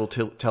national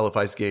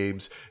televised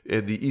games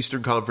in the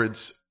Eastern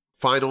Conference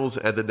Finals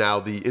and then now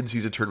the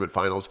in-season tournament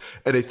finals.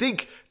 And I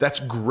think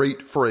that's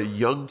great for a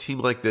young team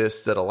like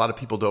this that a lot of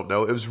people don't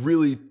know. It was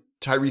really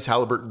Tyrese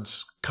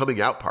Halliburton's coming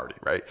out party,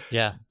 right?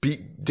 Yeah.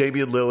 Beat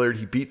Damian Lillard.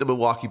 He beat the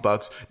Milwaukee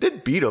Bucks.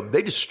 Didn't beat them.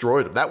 They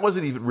destroyed them. That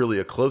wasn't even really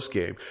a close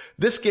game.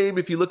 This game,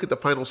 if you look at the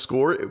final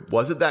score, it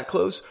wasn't that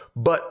close.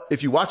 But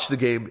if you watch the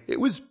game, it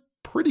was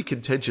pretty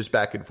contentious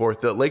back and forth.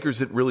 The Lakers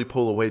didn't really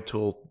pull away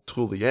till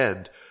the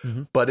end.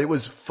 Mm-hmm. But it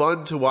was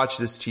fun to watch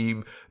this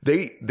team.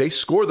 They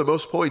score the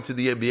most points in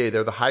the NBA.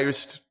 They're the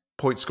highest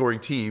point scoring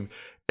team.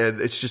 And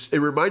it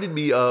reminded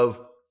me of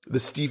the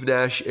Steve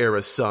Nash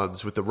era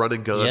Suns with the run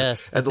and gun.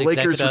 Yes, and the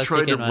Lakers were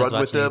trying to run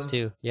with them.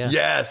 Too. Yeah.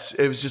 Yes.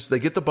 It was just, they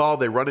get the ball,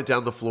 they run it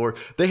down the floor.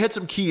 They had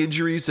some key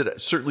injuries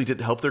that certainly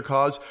didn't help their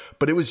cause,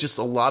 but it was just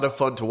a lot of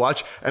fun to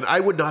watch. And I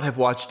would not have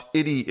watched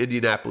any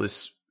Indiana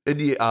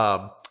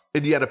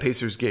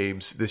Pacers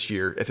games this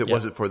year if it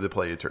wasn't for the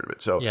play-in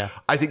tournament. So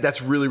I think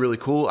that's really, really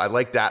cool. I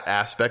like that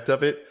aspect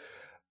of it.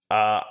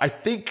 I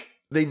think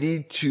they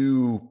need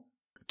to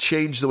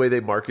change the way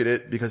they market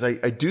it, because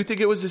I do think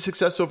it was a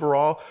success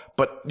overall,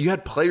 but you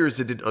had players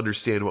that didn't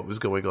understand what was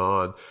going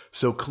on.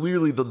 So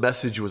clearly the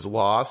message was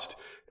lost.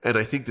 And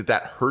I think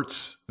that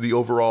hurts the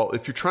overall.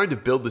 If you're trying to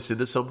build this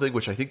into something,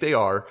 which I think they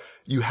are,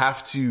 you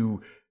have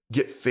to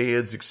get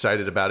fans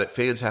excited about it.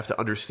 Fans have to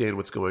understand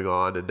what's going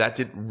on. And that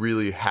didn't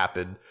really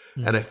happen.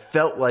 Mm-hmm. And I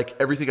felt like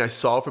everything I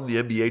saw from the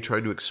NBA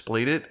trying to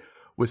explain it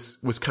was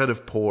kind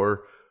of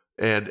poor.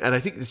 And I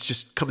think it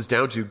just comes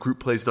down to group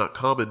play is not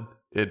common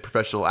in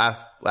professional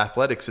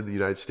athletics in the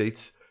United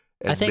States.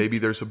 And maybe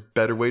there's a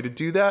better way to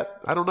do that.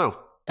 I don't know.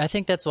 I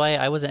think that's why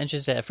I wasn't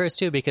interested at first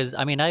too, because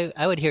I mean,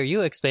 I would hear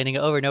you explaining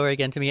it over and over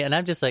again to me, and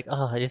I'm just like,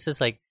 oh, it's just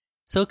like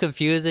so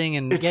confusing,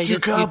 and it's too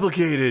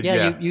complicated.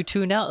 You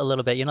tune out a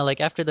little bit,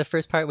 like after the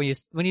first part, when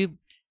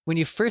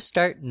you first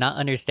start not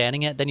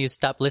understanding it, then you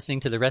stop listening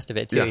to the rest of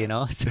it too,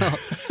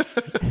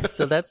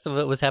 So that's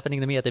what was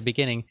happening to me at the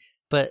beginning.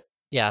 But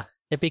yeah,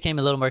 it became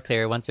a little more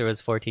clear once there was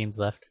 4 teams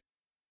left.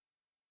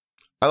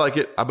 I like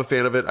it. I'm a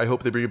fan of it. I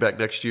hope they bring it back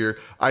next year.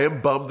 I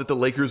am bummed that the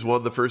Lakers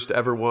won the first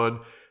ever one.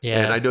 Yeah.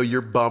 And I know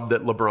you're bummed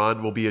that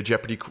LeBron will be a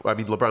Jeopardy. I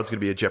mean, LeBron's going to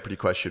be a Jeopardy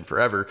question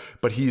forever,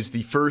 but he's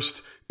the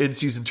first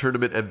in-season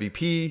tournament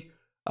MVP.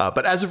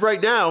 But as of right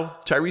now,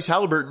 Tyrese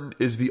Halliburton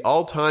is the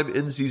all-time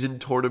in-season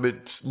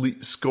tournament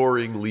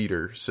scoring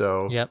leader.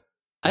 So yep.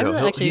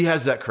 He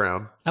has that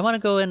crown. I want to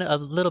go in a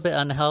little bit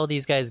on how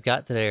these guys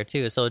got there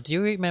too. So do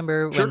you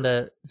remember when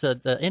the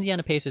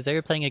Indiana Pacers, they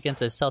were playing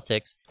against the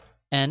Celtics?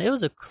 And it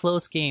was a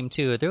close game,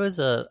 too. There was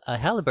a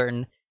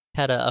Halliburton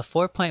had a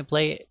 4-point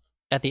play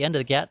at the end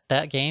of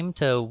that game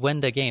to win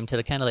the game,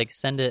 to kind of like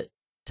send it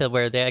to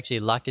where they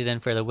actually locked it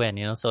in for the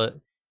win, So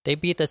they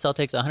beat the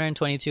Celtics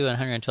 122 and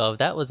 112.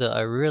 That was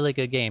a really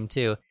good game,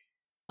 too.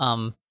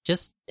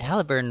 Just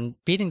Halliburton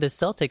beating the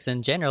Celtics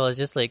in general is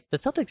just like, the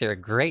Celtics are a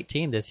great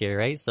team this year,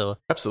 right? So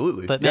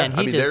absolutely. But man,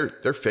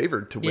 they're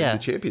favored to win the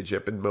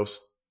championship in most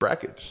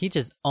brackets. He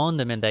just owned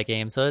them in that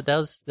game. So that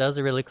was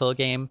a really cool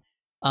game.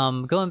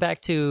 Going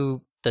back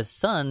to the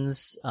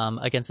Suns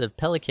against the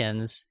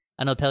Pelicans,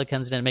 I know the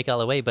Pelicans didn't make it all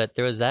the way, but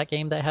there was that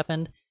game that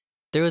happened.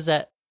 There was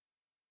that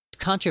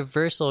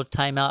controversial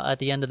timeout at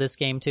the end of this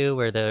game too,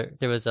 where there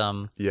was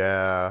I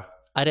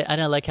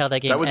didn't like how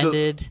that game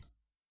ended,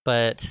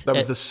 but that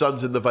was the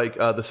Suns and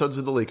the Suns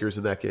and the Lakers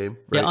in that game.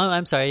 Right? Yeah,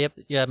 I'm sorry. Yep,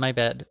 yeah, my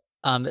bad.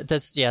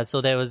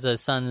 So there was the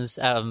Suns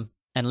and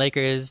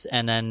Lakers,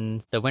 and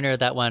then the winner of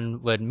that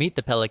one would meet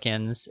the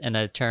Pelicans in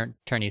the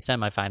tourney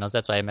semifinals.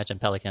 That's why I mentioned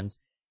Pelicans.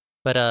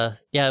 But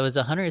it was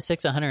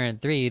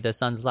 106-103. The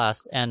Suns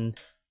lost, and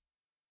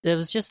it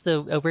was just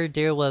a weird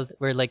deal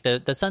where like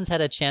the Suns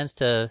had a chance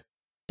to.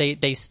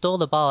 They stole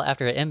the ball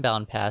after an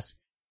inbound pass,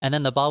 and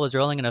then the ball was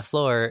rolling on the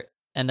floor,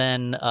 and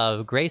then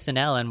Grayson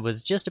Allen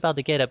was just about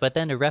to get it, but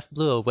then the ref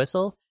blew a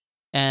whistle,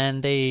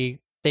 and they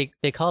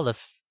called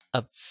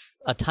a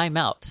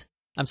timeout.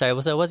 I'm sorry, it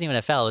wasn't even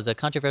a foul. It was a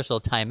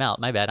controversial timeout.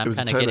 My bad. I'm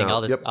kind of getting all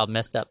this all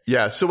messed up.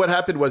 Yeah, so what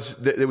happened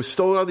was it was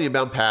stolen on the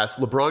inbound pass.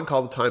 LeBron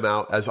called a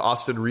timeout as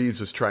Austin Reeves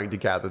was trying to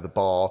gather the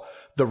ball.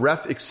 The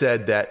ref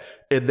said that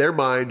in their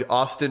mind,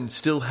 Austin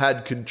still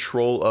had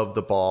control of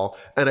the ball.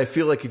 And I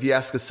feel like if you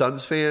ask a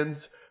Suns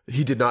fans,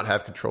 he did not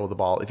have control of the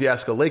ball. If you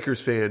ask a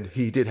Lakers fan,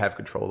 he did have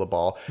control of the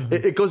ball. Mm-hmm.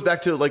 It goes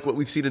back to like what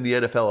we've seen in the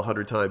NFL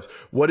 100 times.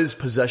 What does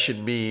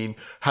possession mean?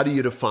 How do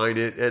you define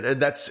it?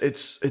 And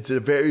it's a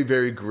very,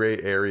 very gray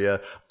area.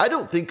 I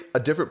don't think a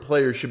different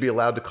player should be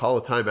allowed to call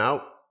a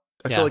timeout.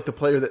 I feel like the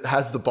player that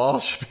has the ball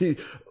should be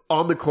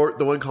on the court,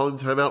 the one calling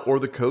the timeout, or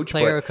the coach.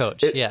 Player or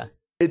coach,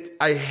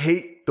 I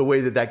hate the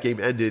way that game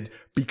ended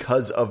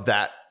because of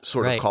that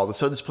sort of call. The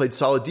Suns played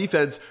solid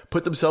defense,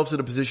 put themselves in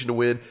a position to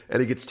win,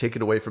 and it gets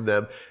taken away from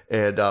them.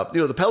 And,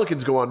 the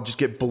Pelicans go on and just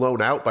get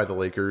blown out by the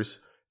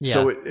Lakers. Yeah.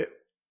 So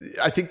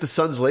I think the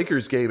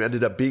Suns-Lakers game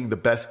ended up being the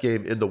best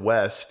game in the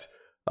West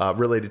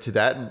related to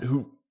that.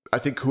 And I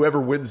think whoever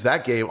wins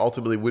that game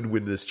ultimately would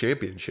win this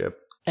championship.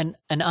 And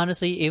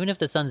honestly, even if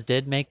the Suns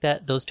did make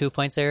those 2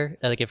 points there,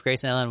 like if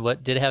Grayson Allen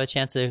did have a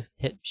chance to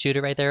shoot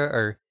it right there,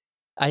 or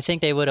I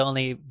think they would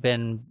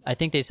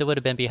they still would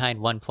have been behind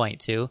 1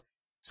 point too.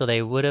 So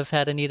they would have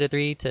had to need a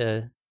three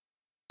to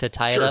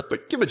tie it up.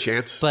 But give a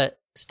chance. But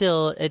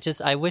still,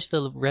 I wish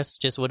the refs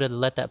just would have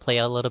let that play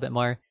out a little bit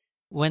more.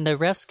 When the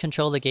refs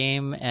control the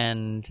game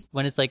and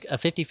when it's like a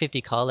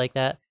 50-50 call like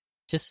that,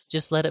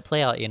 just let it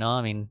play out,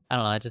 I mean, I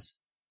don't know.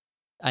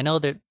 I know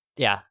that,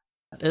 yeah.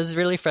 It was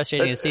really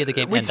frustrating to see the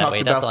game end that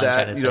way. That's all I'm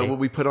trying to say. When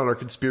we put on our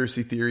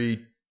conspiracy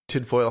theory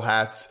tinfoil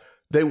hats,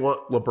 they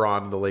want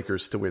LeBron and the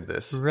Lakers to win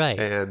this. Right.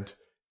 And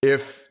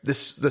if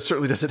this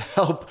certainly doesn't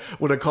help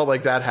when a call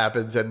like that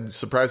happens, and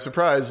surprise,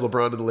 surprise,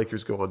 LeBron and the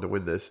Lakers go on to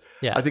win this.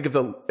 Yeah. I think if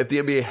the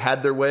NBA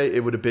had their way,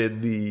 it would have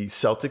been the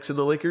Celtics and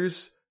the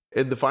Lakers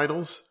in the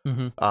finals.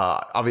 Mm-hmm.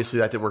 Obviously,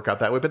 that didn't work out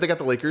that way, but they got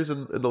the Lakers,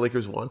 and the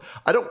Lakers won.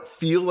 I don't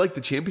feel like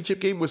the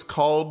championship game was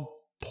called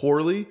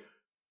poorly.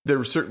 There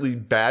were certainly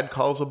bad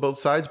calls on both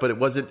sides, but it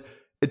wasn't,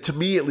 to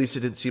me at least, it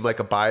didn't seem like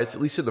a bias.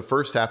 At least in the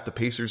first half, the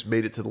Pacers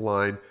made it to the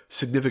line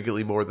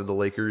significantly more than the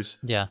Lakers.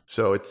 Yeah.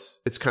 So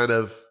it's kind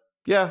of,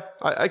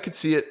 I could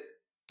see it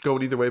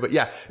going either way. But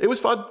yeah, it was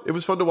fun. It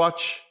was fun to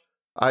watch.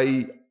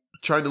 Trying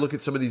to look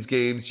at some of these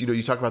games,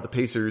 you talk about the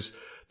Pacers.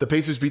 The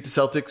Pacers beat the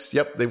Celtics.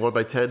 Yep, they won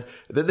by 10. And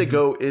then they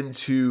go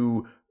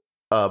into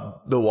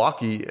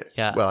Milwaukee.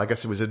 Yeah. Well, I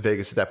guess it was in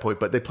Vegas at that point,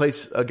 but they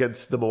placed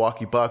against the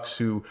Milwaukee Bucks,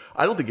 who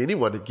I don't think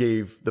anyone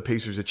gave the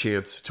Pacers a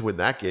chance to win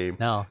that game.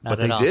 No, not but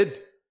at they all. did.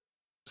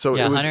 So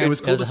it was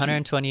cool. It was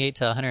 128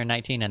 to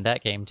 119 in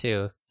that game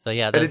too. So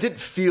yeah, and it didn't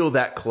feel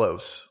that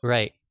close.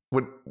 Right.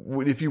 When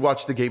if you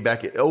watch the game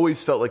back, it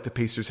always felt like the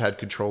Pacers had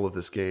control of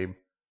this game.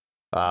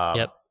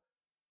 Yep.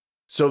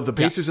 So the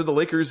Pacers and the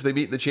Lakers, they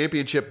meet in the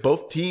championship.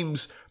 Both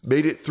teams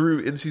made it through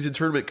in-season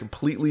tournament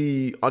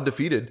completely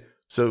undefeated.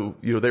 So,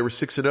 they were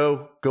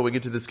 6-0 going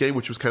into this game,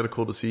 which was kind of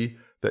cool to see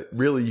that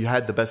really you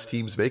had the best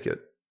teams make it.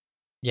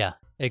 Yeah,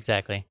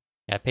 exactly.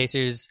 Yeah,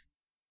 Pacers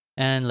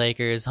and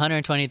Lakers,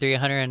 123,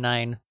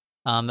 109.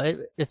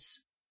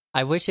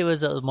 I wish it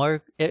was a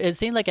more, it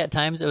seemed like at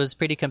times it was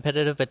pretty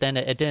competitive, but then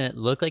it didn't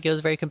look like it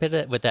was very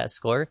competitive with that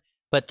score.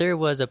 But there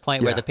was a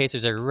point where the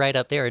Pacers are right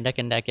up there, neck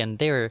and neck, and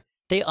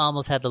they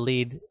almost had the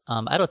lead.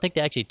 I don't think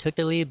they actually took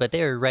the lead, but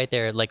they were right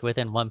there, like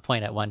within 1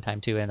 point at one time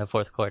too in the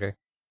fourth quarter.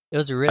 It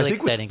was a really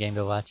exciting game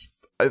to watch.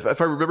 If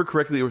I remember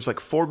correctly, it was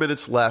like 4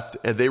 minutes left,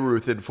 and they were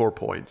within 4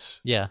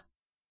 points. Yeah.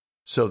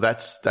 So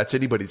that's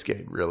anybody's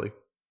game, really.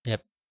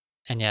 Yep.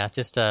 And yeah,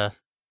 just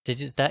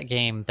that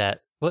game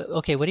that.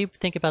 What do you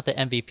think about the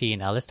MVP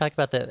now? Let's talk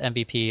about the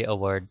MVP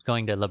award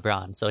going to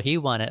LeBron. So he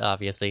won it,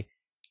 obviously.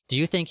 Do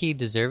you think he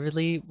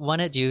deservedly won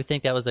it? Do you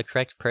think that was the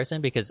correct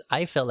person? Because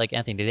I felt like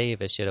Anthony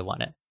Davis should have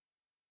won it.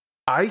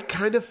 I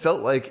kind of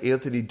felt like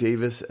Anthony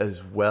Davis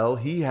as well.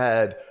 He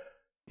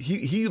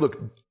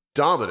looked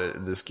dominant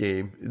in this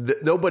game.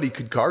 Nobody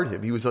could guard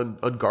him. He was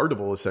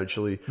unguardable,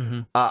 essentially.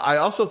 Mm-hmm. I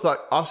also thought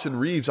Austin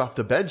Reeves off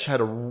the bench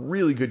had a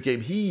really good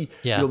game.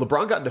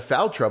 LeBron got into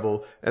foul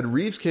trouble, and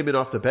Reeves came in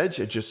off the bench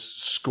and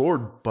just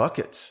scored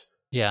buckets.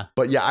 Yeah.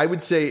 But yeah, I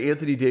would say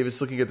Anthony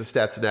Davis, looking at the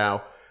stats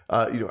now,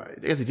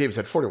 Anthony Davis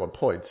had 41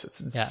 points.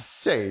 It's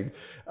insane.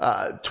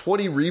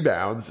 20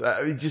 rebounds.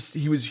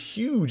 He was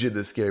huge in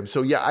this game.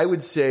 So yeah, I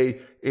would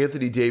say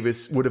Anthony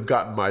Davis would have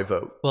gotten my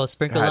vote. Well,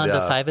 sprinkle on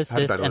the 5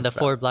 assists and the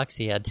 4 blocks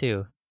he had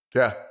too.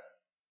 Yeah.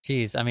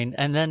 Jeez. I mean,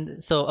 and then,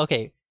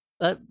 okay.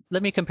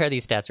 Let me compare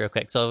these stats real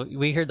quick. So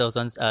we heard those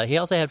ones. He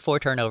also had 4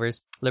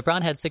 turnovers.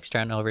 LeBron had 6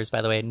 turnovers,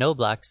 by the way, no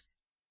blocks,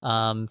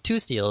 2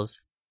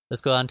 steals.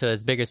 Let's go on to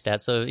his bigger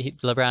stats. So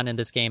LeBron in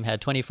this game had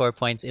 24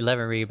 points,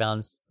 11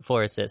 rebounds,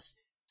 4 assists.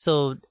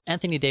 So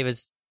Anthony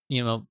Davis,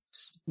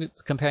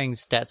 comparing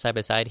stats side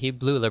by side, he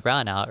blew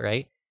LeBron out,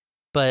 right?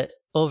 But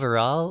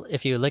overall,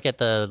 if you look at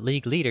the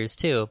league leaders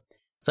too,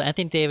 so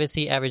Anthony Davis,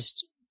 he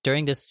averaged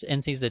during this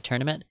in-season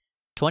tournament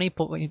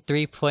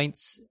 20.3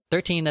 points,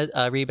 13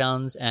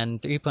 rebounds,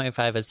 and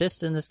 3.5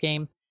 assists in this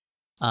game.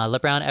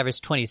 LeBron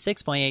averaged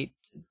 26.8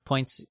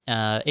 points,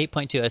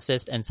 8.2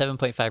 assists, and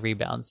 7.5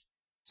 rebounds.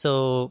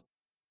 So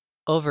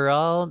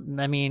overall,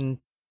 I mean,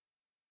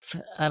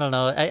 I don't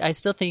know. I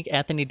still think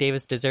Anthony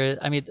Davis deserves.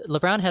 I mean,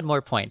 LeBron had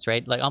more points,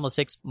 right? Like almost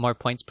 6 more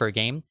points per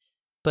game.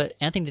 But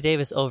Anthony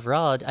Davis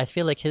overall, I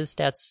feel like his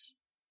stats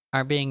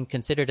aren't being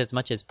considered as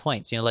much as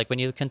points. You know, like when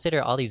you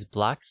consider all these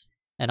blocks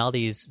and all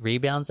these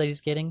rebounds that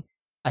he's getting,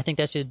 I think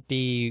that should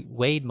be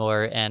weighed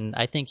more, and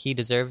I think he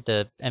deserved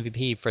the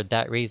MVP for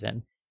that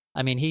reason.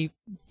 I mean, he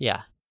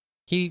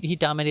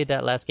dominated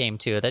that last game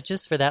too. That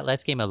just for that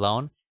last game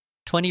alone,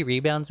 20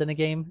 rebounds in a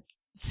game,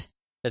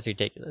 that's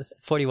ridiculous.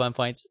 41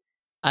 points.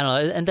 I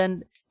don't know. And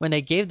then when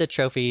they gave the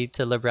trophy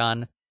to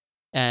LeBron,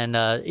 and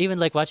even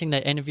like watching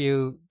the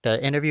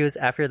interviews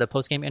after the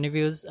post-game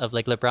interviews of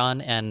like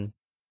LeBron and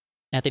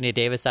Anthony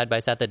Davis side by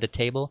side at the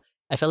table,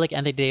 I felt like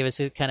Anthony Davis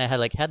kind of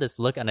had this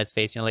look on his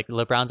face, you know, like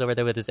LeBron's over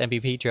there with his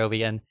MVP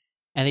trophy, and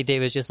Anthony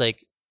Davis just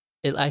like,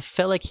 I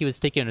felt like he was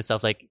thinking to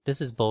himself, like,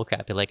 this is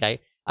bullcrap. Like,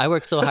 I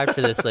worked so hard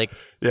for this. Like,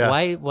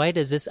 why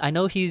does this? I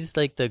know he's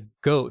like the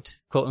GOAT,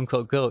 quote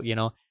unquote GOAT, you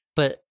know,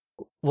 but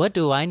what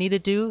do I need to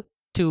do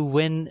to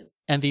win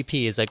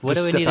MVP? Is like, what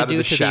do I need to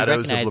do to be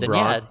recognized?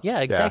 And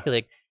yeah, exactly.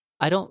 Like,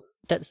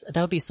 that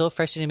would be so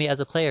frustrating to me as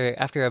a player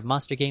after a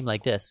monster game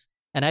like this.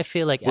 And I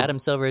feel like Adam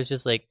Silver is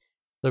just like,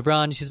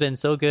 LeBron, he's been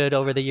so good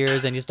over the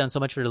years and he's done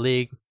so much for the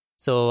league.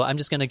 So I'm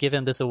just going to give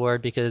him this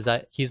award because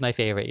he's my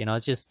favorite. You know,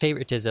 it's just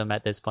favoritism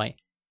at this point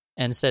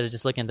instead of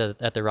just looking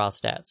at the raw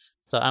stats.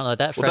 So I don't know.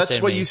 That frustrated me.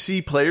 That's why you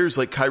see players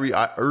like Kyrie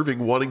Irving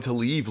wanting to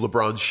leave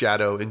LeBron's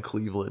shadow in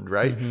Cleveland,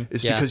 right? Mm-hmm.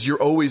 It's because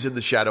you're always in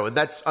the shadow. And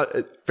that's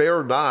fair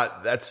or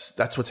not, that's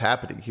what's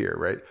happening here,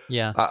 right?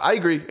 Yeah. I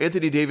agree.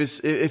 Anthony Davis,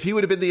 if he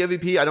would have been the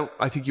MVP,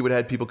 I think you would have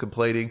had people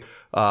complaining.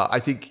 I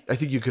think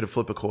you could have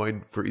flipped a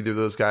coin for either of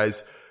those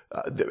guys.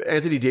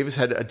 Anthony Davis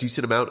had a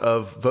decent amount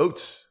of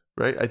votes,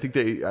 right? I think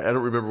I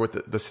don't remember what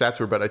the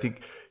stats were, but I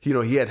think, you know,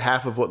 he had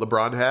half of what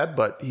LeBron had,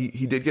 but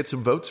he did get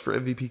some votes for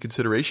MVP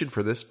consideration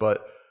for this.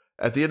 But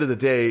at the end of the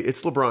day,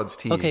 it's LeBron's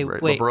team,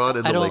 right? Wait, LeBron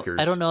and the Lakers.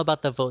 I don't know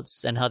about the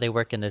votes and how they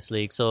work in this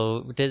league.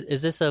 So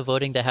is this a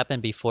voting that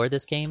happened before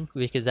this game?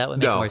 Because that would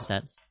make more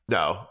sense.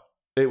 No,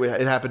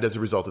 it happened as a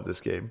result of this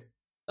game.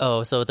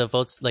 Oh, so the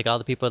votes, like all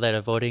the people that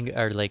are voting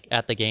are like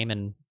at the game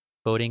and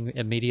voting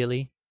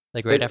immediately?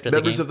 Like right after the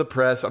game? Members of the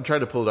press. I'm trying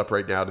to pull it up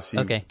right now to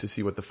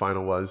see what the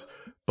final was.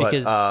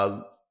 But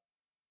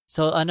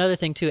so another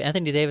thing too,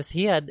 Anthony Davis,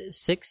 he had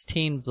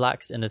 16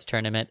 blocks in this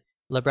tournament.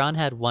 LeBron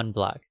had 1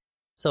 block.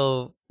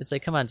 So it's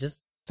like, come on,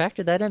 just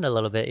factor that in a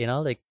little bit, you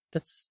know? Like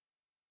that's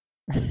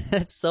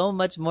so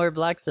much more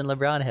blocks than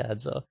LeBron had.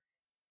 So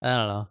I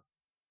don't know.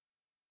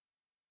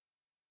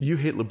 You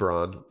hate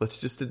LeBron. Let's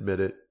just admit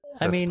it.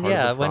 I mean,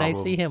 yeah, when I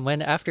see him,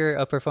 after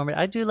a performance,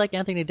 I do like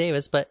Anthony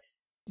Davis, but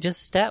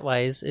just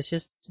stat-wise, it's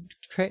just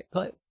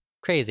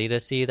crazy to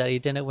see that he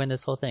didn't win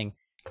this whole thing.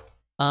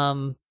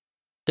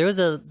 There was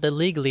the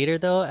league leader,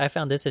 though. I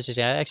found this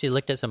interesting. I actually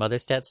looked at some other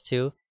stats,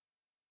 too.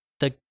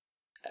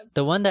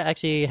 The one that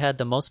actually had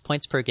the most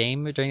points per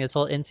game during this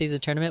whole in-season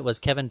tournament was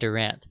Kevin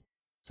Durant.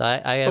 So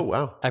I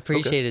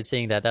appreciated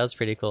seeing that. That was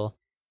pretty cool.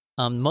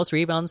 Most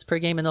rebounds per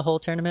game in the whole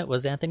tournament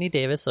was Anthony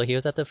Davis, so he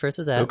was at the first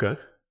of that. Okay.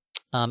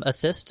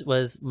 Assist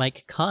was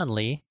Mike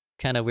Conley.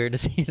 Kind of weird to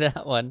see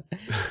that one.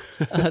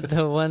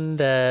 The one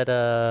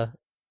that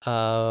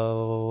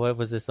what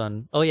was this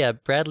one? Oh yeah,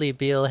 Bradley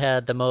Beal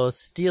had the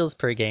most steals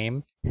per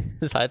game.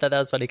 So I thought that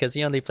was funny because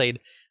he only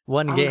played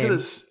one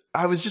game.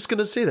 I was just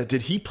gonna say that.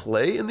 Did he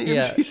play in the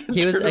in-season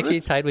he was tournament? actually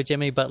tied with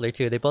Jimmy Butler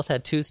too. They both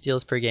had 2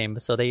 steals per game,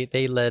 so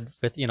they led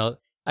with, you know,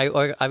 I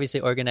obviously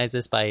organized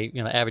this by,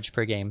 you know, average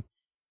per game.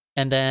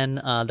 And then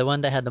the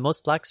one that had the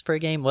most blocks per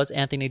game was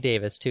Anthony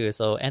Davis too.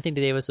 So Anthony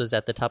Davis was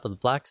at the top of the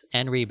blocks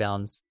and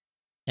rebounds.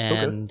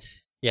 And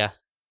yeah,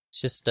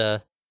 it's just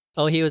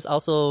he was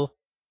also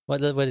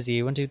what is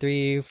he? 1, 2,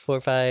 3,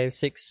 4, 5,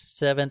 6,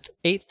 7th,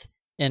 8th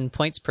in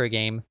points per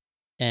game.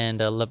 And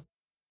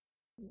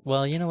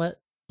well, you know what?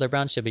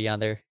 LeBron should be on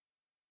there.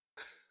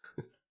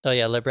 Oh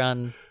yeah,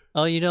 LeBron.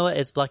 Oh, you know what?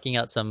 It's blocking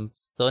out some.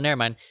 So never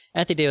mind.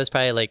 Anthony Davis was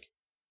probably like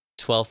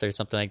 12th or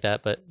something like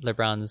that, but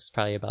LeBron's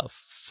probably about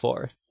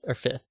 4th or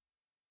 5th.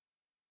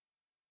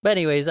 But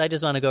anyways, I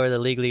just want to go over the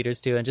league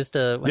leaders too, and just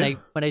when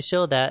I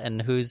show that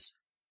and who's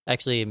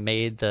actually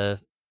made the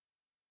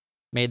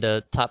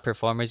top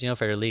performers, you know,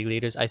 for the league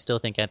leaders, I still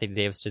think Anthony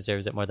Davis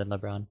deserves it more than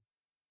LeBron.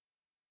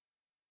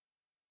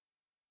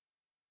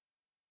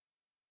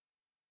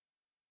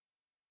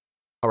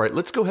 All right,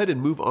 let's go ahead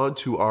and move on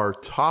to our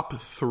top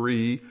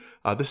 3.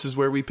 This is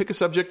where we pick a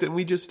subject and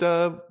we just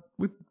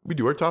we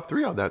do our top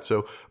 3 on that.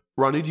 So,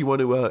 Ronnie, do you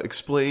want to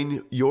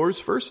explain yours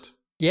first?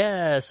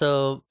 Yeah,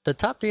 so the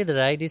top 3 that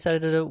I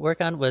decided to work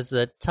on was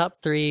the top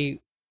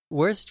 3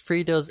 worst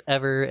free throws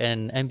ever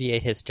in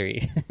NBA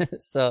history.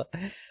 So,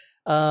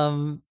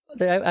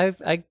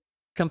 I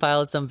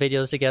compiled some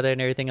videos together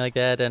and everything like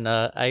that, and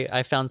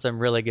I found some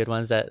really good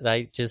ones that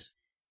I just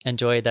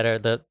enjoyed that are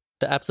the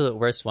absolute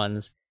worst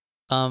ones.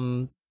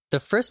 The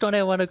first one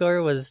I want to go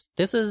over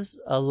this is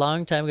a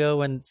long time ago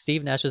when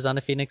Steve Nash was on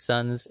the Phoenix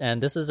Suns,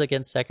 and this is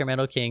against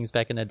Sacramento Kings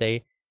back in the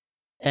day.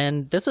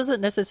 And this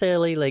wasn't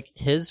necessarily like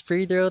his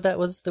free throw that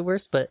was the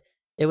worst, but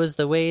it was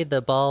the way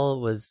the ball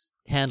was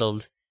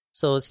handled.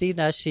 So Steve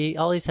Nash, he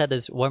always had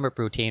this warm-up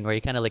routine where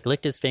he kind of like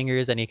licked his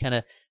fingers and he kind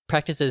of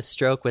practiced his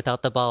stroke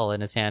without the ball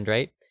in his hand,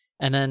 right?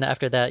 And then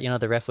after that,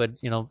 the ref would,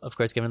 of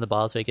course, give him the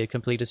ball so he could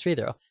complete his free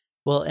throw.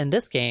 Well, in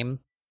this game,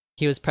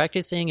 he was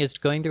practicing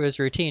going through his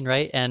routine,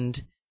 right?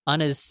 And on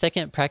his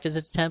second practice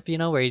attempt,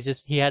 where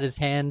he had his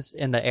hands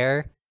in the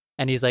air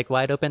and he's like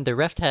wide open, the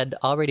ref had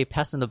already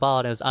passed him the ball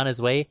and it was on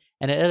his way,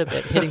 and it ended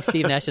up hitting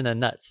Steve Nash in the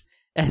nuts.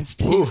 And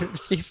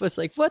Steve was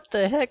like, what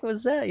the heck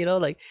was that?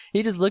 Like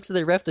he just looks at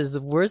the ref, there's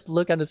the worst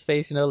look on his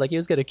face, like he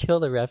was going to kill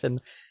the ref. And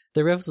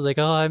the ref was like,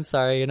 oh, I'm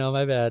sorry,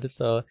 my bad.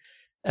 So,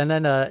 and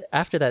then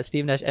after that,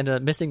 Steve Nash ended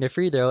up missing the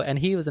free throw, and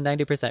he was a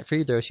 90%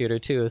 free throw shooter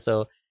too.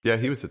 So yeah,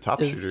 he was the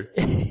top shooter.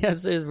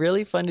 Yes, it was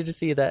really funny to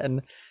see that.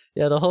 And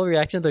yeah, the whole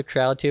reaction of the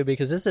crowd too,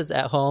 because this is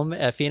at home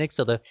at Phoenix.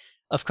 So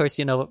of course,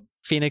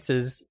 Phoenix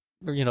is,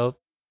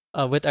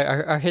 with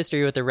our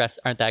history with the refs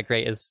aren't that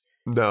great.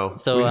 No.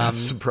 So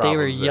they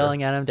were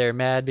yelling at him. They were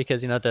mad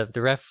because the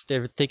ref. They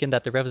were thinking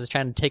that the ref was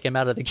trying to take him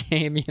out of the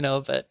game.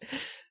 But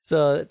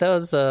so that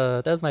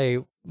was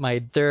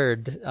my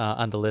third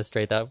on the list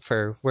right there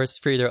for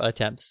worst free throw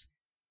attempts.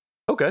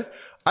 Okay.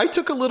 I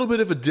took a little bit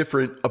of a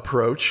different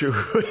approach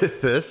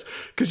with this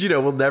because,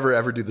 we'll never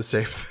ever do the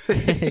same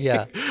thing.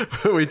 Yeah.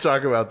 When we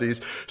talk about these.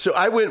 So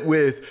I went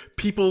with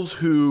people's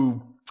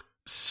who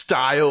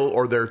style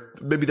or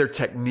maybe their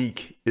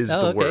technique is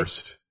the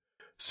worst.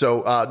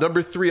 So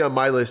number 3 on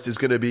my list is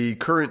going to be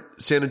current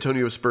San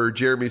Antonio Spur,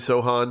 Jeremy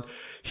Sohan.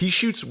 He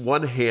shoots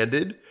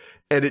one-handed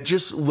and it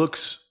just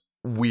looks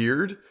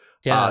weird.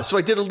 Yeah. So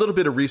I did a little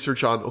bit of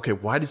research on,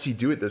 why does he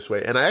do it this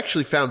way? And I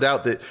actually found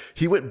out that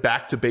he went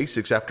back to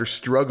basics after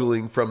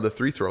struggling from the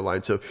free throw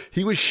line. So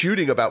he was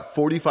shooting about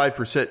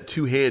 45%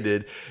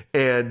 two-handed,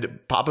 and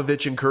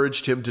Popovich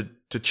encouraged him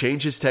to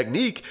change his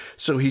technique.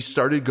 So he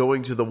started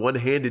going to the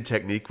one-handed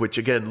technique, which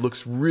again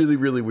looks really,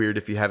 really weird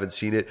if you haven't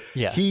seen it.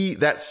 Yeah.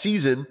 That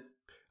season,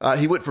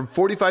 he went from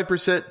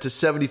 45% to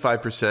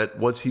 75%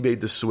 once he made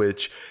the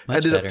switch.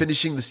 Ended up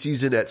finishing the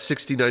season at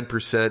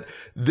 69%.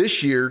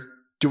 This year,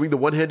 doing the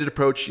one-handed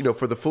approach,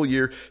 for the full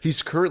year,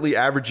 he's currently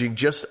averaging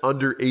just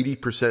under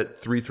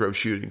 80% free throw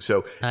shooting.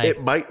 So It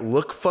might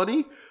look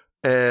funny,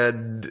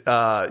 and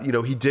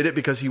he did it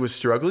because he was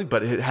struggling,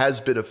 but it has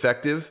been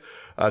effective.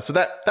 So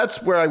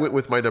that's where I went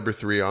with my number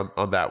 3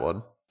 on that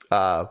one.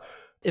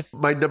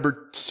 My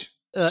number 2.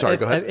 Sorry,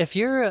 go ahead. If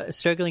you're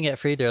struggling at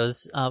free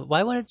throws,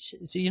 why wouldn't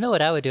you? So you know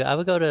what I would do? I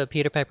would go to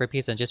Peter Piper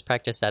Pizza and just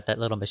practice at that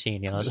little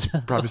machine.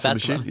 Practice the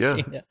machine,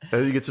 yeah.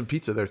 And you get some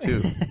pizza there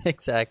too.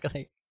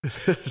 Exactly.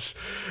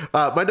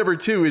 My number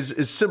 2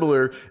 is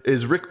similar.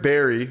 Is Rick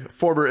Barry,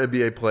 former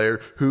NBA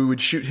player, who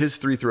would shoot his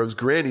free throws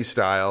granny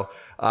style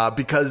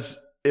because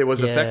it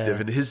was effective.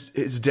 And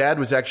his dad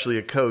was actually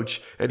a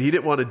coach, and he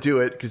didn't want to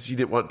do it because he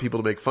didn't want people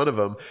to make fun of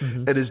him.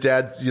 Mm-hmm. And his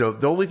dad,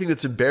 the only thing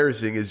that's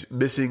embarrassing is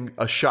missing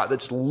a shot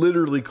that's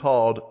literally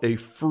called a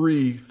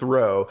free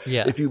throw.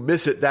 Yeah. If you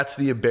miss it, that's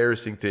the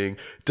embarrassing thing.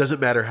 Doesn't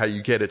matter how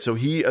you get it. So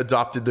he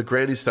adopted the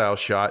granny style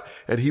shot,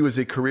 and he was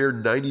a career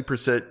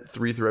 90%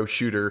 free throw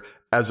shooter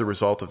as a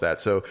result of that.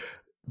 So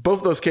both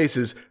of those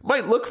cases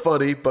might look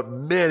funny, but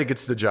man, it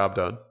gets the job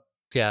done.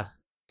 Yeah.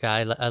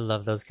 Yeah, I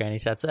love those granny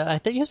shots. I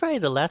think he's probably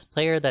the last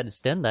player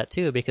that's done that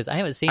too, because I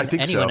haven't seen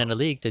anyone in the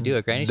league to do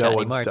a granny shot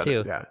anymore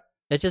too. Yeah.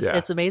 It's just,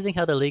 it's amazing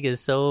how the league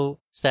is so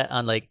set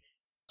on like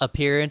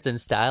appearance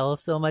and style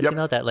so much,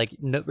 that like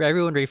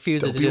everyone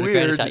refuses to do the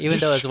granny shot, even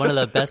though it's one of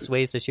the best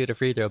ways to shoot a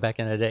free throw back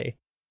in the day.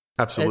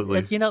 Absolutely.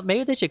 It's,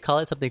 maybe they should call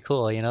it something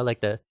cool, like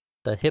the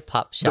hip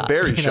hop shot. The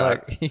Barry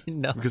shot.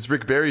 Because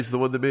Rick Barry's the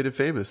one that made it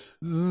famous.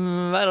 I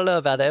don't know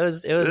about that.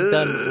 It was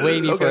done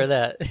way before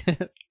that.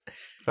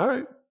 All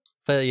right.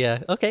 But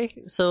yeah,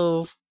 okay.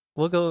 So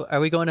we'll go. Are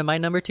we going to my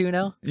number 2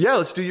 now? Yeah,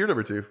 let's do your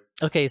number 2.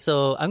 Okay,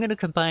 so I'm going to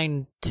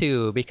combine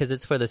 2 because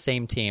it's for the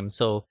same team.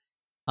 So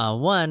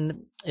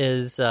one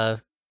is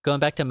going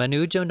back to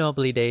Manu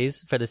Ginobili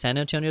days for the San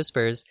Antonio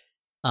Spurs.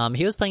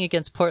 He was playing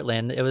against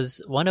Portland. It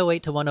was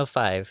 108 to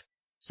 105.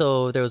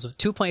 So there was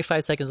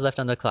 2.5 seconds left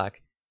on the clock.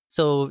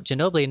 So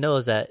Ginobili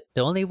knows that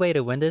the only way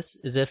to win this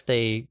is if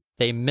they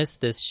miss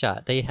this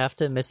shot. They have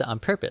to miss it on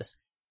purpose.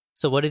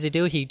 So what does he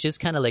do? He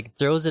just kind of like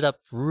throws it up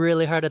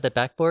really hard at the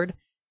backboard,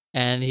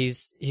 and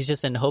he's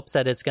just in hopes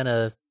that it's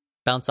gonna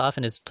bounce off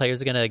and his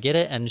players are gonna get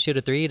it and shoot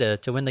a 3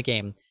 to win the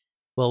game.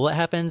 Well, what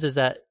happens is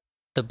that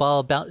the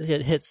ball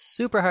it hits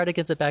super hard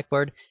against the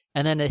backboard,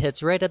 and then it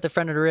hits right at the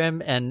front of the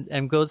rim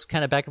and goes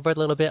kind of back and forth a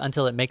little bit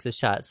until it makes a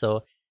shot.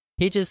 So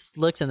he just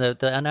looks, and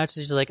the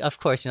announcer's just like, of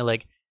course,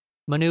 like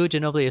Manu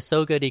Ginobili is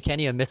so good he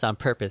can't even miss on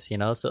purpose,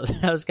 So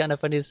that was kind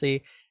of funny to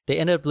see. They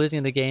ended up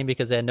losing the game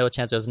because they had no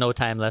chance. There was no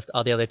time left.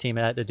 All the other team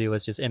had to do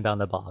was just inbound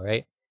the ball,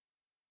 right?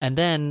 And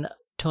then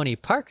Tony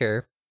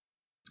Parker,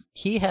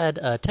 he had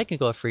a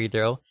technical free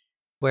throw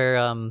where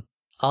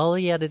all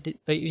he had to do,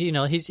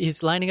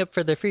 he's lining up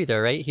for the free throw,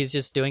 right? He's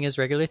just doing his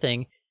regular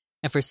thing.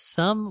 And for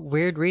some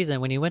weird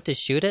reason, when he went to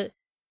shoot it,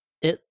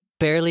 it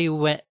barely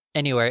went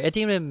anywhere. It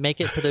didn't even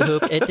make it to the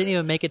hoop. It didn't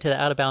even make it to the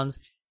out of bounds.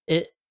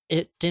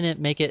 It didn't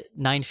make it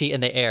 9 feet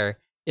in the air.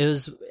 It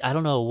was, I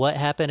don't know what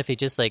happened, if he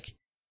just like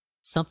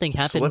something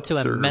happened to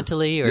him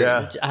mentally,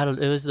 or I don't.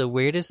 It was the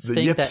weirdest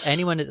thing that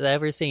anyone has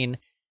ever seen.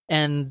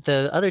 And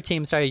the other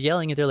team started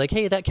yelling, and they're like,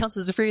 "Hey, that counts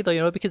as a free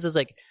throw," because it's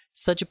like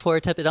such a poor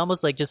attempt. It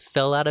almost like just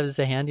fell out of his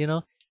hand,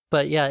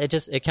 But yeah,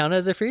 it counted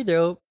as a free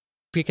throw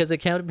because it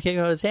came out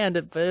of his hand.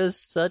 But it was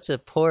such a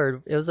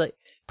poor. It was like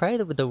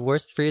probably the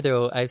worst free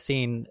throw I've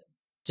seen,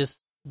 just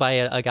by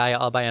a guy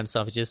all by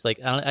himself. It's just like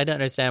I don't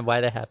understand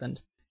why that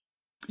happened.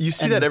 You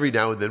see that every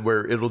now and then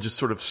where it'll just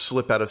sort of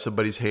slip out of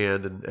somebody's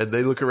hand and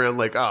they look around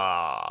like,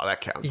 that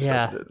counts.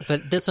 Yeah,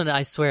 but this one,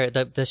 I swear,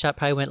 the shot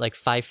probably went like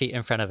 5 feet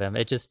in front of him.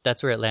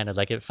 That's where it landed,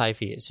 like at 5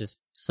 feet. It's just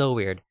so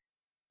weird.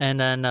 And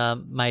then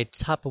my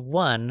top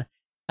one,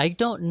 I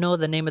don't know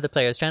the name of the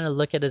player. I was trying to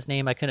look at his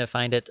name. I couldn't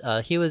find it.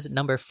 He was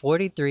number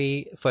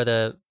 43 for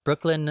the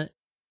Brooklyn.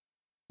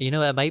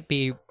 It might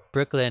be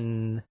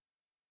Brooklyn.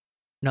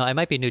 No, it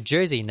might be New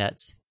Jersey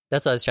Nets.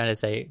 That's what I was trying to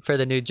say. For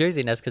the New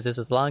Jersey Nets, because this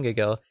is long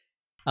ago.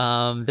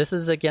 This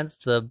is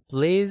against the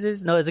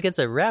Blazers. No, it's against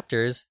the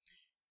Raptors.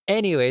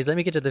 Anyways, let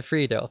me get to the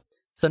free throw.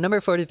 So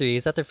number 43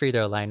 is at the free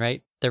throw line,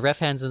 right? The ref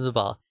hands him the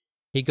ball.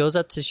 He goes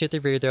up to shoot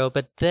the free throw,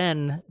 but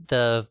then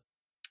the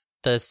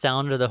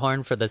sound of the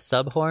horn for the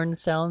sub horn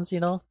sounds,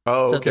 Oh,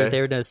 so okay.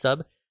 they were doing a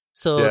sub.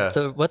 So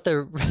the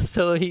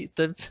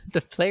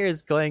player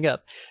is going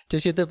up to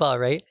shoot the ball,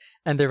 right?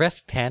 And the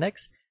ref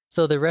panics.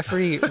 So the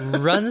referee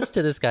runs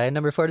to this guy,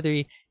 number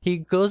 43. He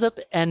goes up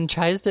and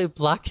tries to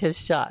block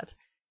his shot.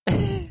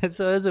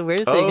 So it was the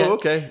weirdest thing.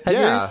 Okay. Have you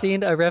ever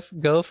seen a ref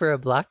go for a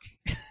block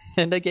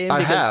in a game?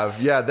 I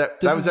have. Yeah,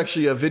 that was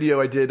actually a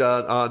video I did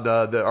on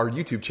our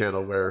YouTube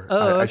channel where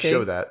I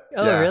show that.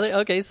 Oh, yeah. Really?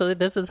 Okay, so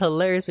this is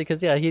hilarious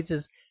because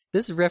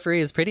this referee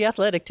is pretty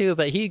athletic too,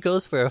 but he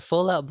goes for a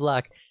full out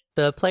block.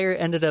 The player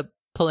ended up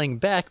pulling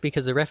back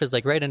because the ref is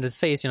like right in his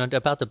face,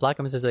 about to block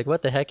him. So he's like,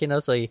 what the heck,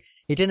 So he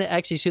didn't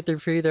actually shoot the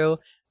free throw,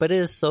 but it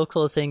is so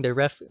cool seeing the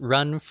ref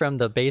run from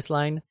the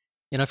baseline.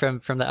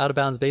 From the out of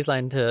bounds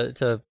baseline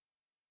to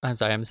I'm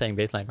sorry, I'm saying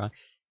baseline wrong.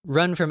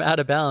 Run from out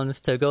of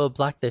bounds to go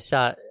block the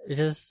shot. It's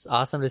just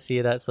awesome to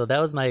see that. So that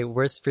was my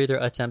worst free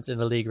throw attempt in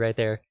the league right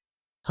there.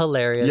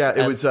 Hilarious. Yeah,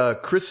 it was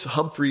Chris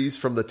Humphries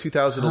from the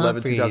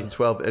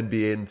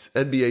 2011-2012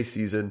 NBA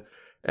season,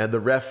 and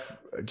the ref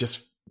just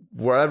for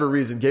whatever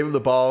reason gave him the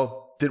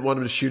ball, didn't want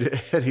him to shoot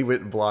it, and he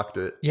went and blocked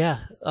it. Yeah,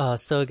 oh,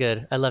 so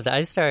good. I love that. I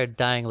just started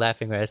dying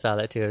laughing when I saw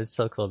that too. It was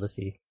so cool to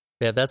see.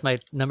 Yeah, that's my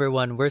number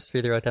one worst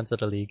free throw attempts of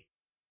the league.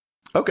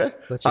 Okay.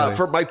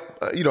 For my,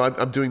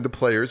 I'm doing the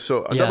players.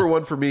 So number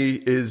one for me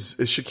is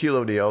Shaquille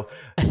O'Neal.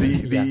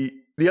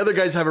 The other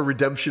guys have a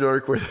redemption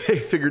arc where they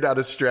figured out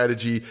a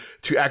strategy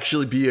to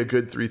actually be a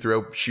good free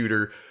throw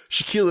shooter.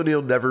 Shaquille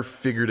O'Neal never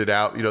figured it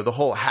out. The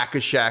whole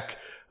Hack-a-Shaq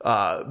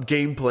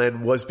game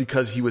plan was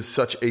because he was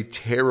such a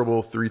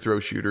terrible free throw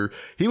shooter.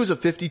 He was a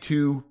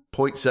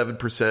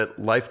 52.7%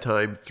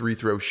 lifetime free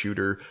throw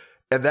shooter.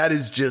 And that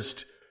is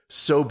just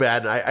so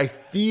bad. And I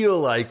feel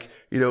like,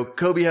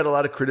 Kobe had a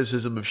lot of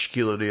criticism of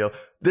Shaquille O'Neal.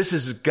 This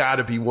has got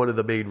to be one of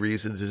the main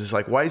reasons. Is it's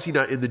like, why is he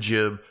not in the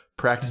gym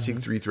practicing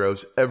free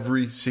throws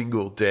every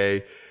single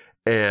day?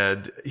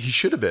 And he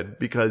should have been,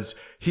 because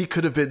he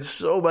could have been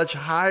so much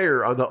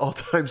higher on the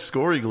all-time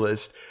scoring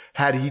list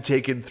had he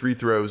taken free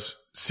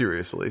throws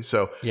seriously.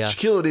 So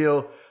Shaquille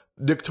O'Neal,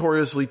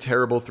 notoriously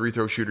terrible free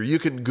throw shooter. You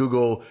can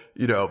Google,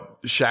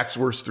 Shaq's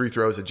worst free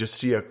throws and just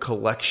see a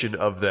collection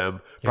of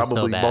them,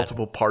 probably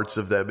multiple parts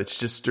of them. It's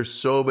just, there's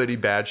so many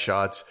bad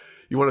shots.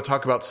 You want to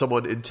talk about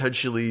someone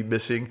intentionally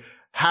missing?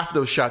 Half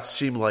those shots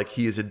seem like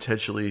he is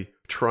intentionally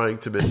trying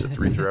to miss a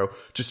free throw,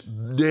 just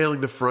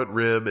nailing the front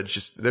rim, and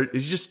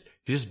he's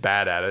just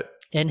bad at it.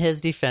 In his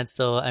defense,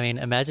 though, I mean,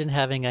 imagine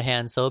having a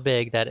hand so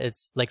big that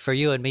it's like for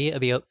you and me, it'd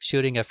be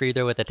shooting a free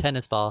throw with a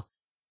tennis ball,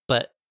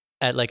 but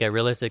at like a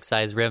realistic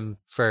size rim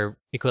for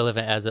equivalent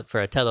as for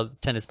a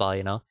tennis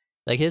ball.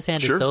 Like his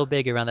hand is so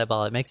big around that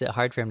ball, it makes it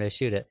hard for him to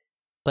shoot it.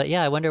 But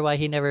yeah, I wonder why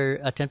he never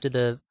attempted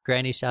the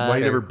granny shot. Why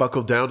he never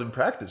buckled down and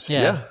practiced.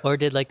 Yeah. Or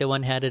did like the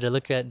one-handed, or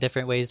look at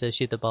different ways to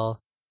shoot the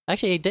ball.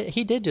 Actually,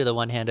 he did do the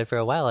one-handed for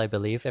a while, I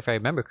believe, if I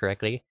remember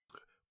correctly.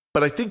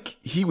 But I think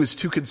he was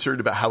too concerned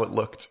about how it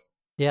looked.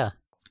 Yeah.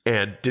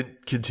 And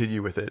didn't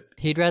continue with it.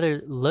 He'd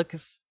rather look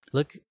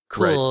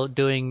cool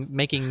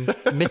making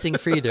missing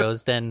free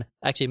throws than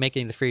actually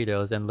making the free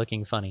throws and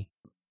looking funny.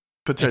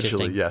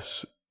 Potentially,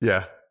 yes.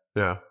 Yeah.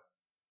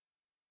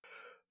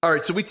 All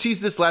right, so we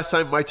teased this last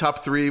time, my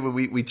top three, when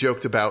we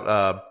joked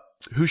about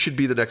who should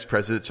be the next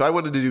president. So I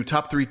wanted to do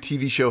top three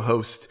TV show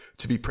hosts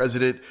to be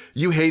president.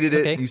 You hated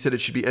it. Okay. You said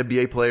it should be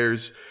NBA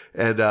players.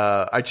 And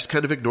I just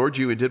kind of ignored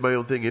you and did my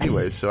own thing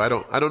anyways. So I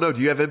don't know.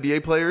 Do you have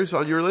NBA players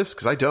on your list?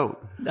 Because I don't.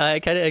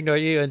 I kind of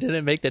ignored you and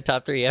didn't make the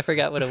top three. I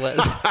forgot what it was.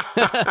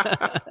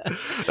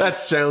 That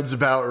sounds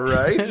about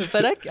right.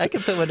 But I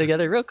can put one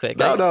together real quick.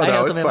 No,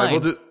 it's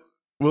fine.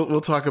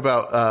 We'll talk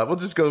about, we'll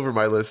just go over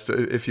my list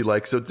if you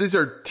like. So these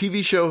are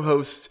TV show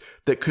hosts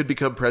that could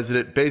become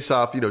president based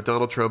off,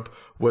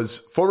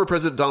 former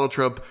President Donald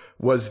Trump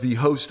was the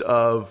host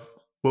of,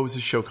 what was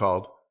his show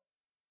called?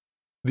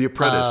 The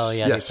Apprentice. Oh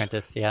yeah, yes. The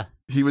Apprentice. Yeah.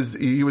 He was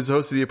the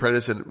host of The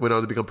Apprentice and went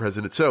on to become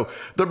president. So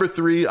number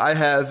 3, I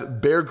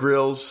have Bear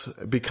Grylls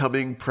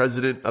becoming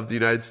president of the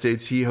United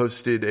States. He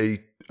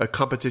hosted a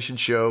competition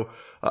show,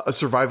 a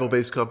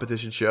survival-based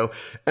competition show.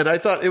 And I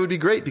thought it would be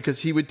great because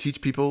he would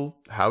teach people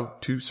how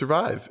to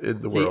survive in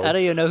the world. I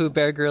don't even know who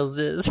Bear Grylls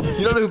is. You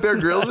don't know who Bear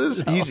Grylls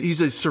is? No. He's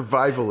a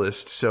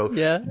survivalist. So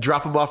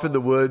drop him off in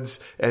the woods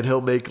and he'll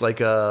make like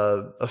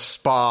a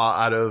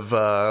spa out of,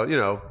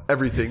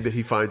 everything that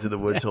he finds in the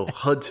woods. He'll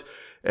hunt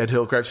and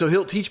he'll grab. So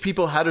he'll teach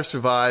people how to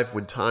survive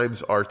when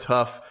times are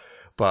tough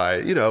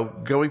by,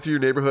 going through your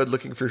neighborhood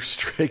looking for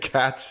stray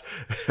cats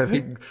and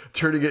then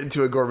turning it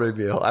into a gourmet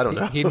meal. I don't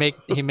know. He'd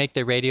make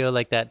the radio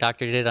like that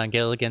doctor did on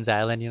Gilligan's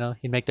Island,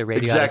 He'd make the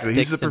radio out of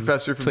sticks. He's the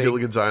professor from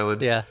Gilligan's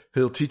Island. Yeah.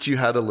 He'll teach you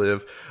how to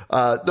live.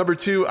 Number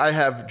 2, I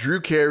have Drew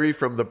Carey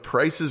from The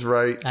Price is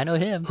Right. I know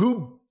him.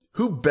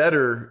 Who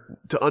better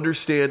to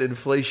understand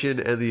inflation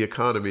and the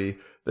economy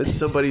than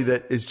somebody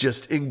that is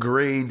just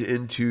ingrained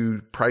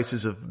into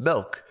prices of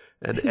milk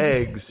and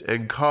eggs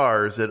and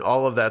cars and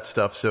all of that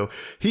stuff. So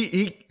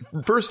he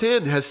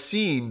firsthand has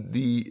seen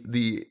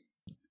the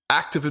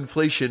act of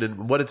inflation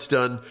and what it's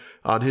done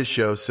on his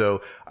show.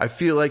 So I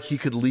feel like he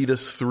could lead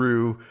us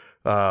through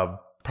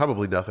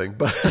probably nothing,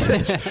 but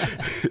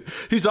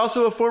he's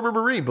also a former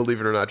Marine, believe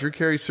it or not. Drew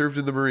Carey served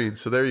in the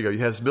Marines. So there you go. He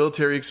has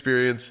military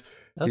experience.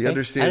 Okay. He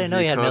understands I didn't know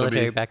the he had economy.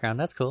 military background.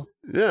 That's cool.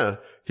 Yeah.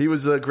 He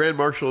was a grand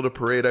marshal at a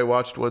parade I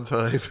watched one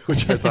time,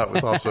 which I thought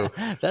was also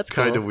That's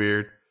cool. kind of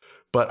weird.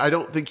 But I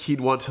don't think he'd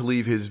want to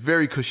leave his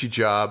very cushy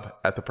job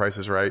at The Price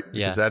is Right.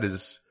 Yeah.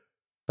 Because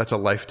that's a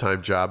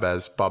lifetime job,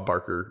 as Bob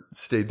Barker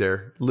stayed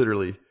there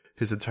literally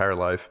his entire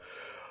life.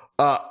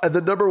 And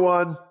then number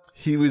 1,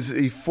 he was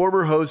a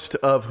former host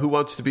of Who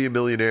Wants to Be a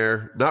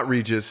Millionaire, not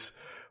Regis.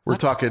 We're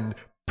talking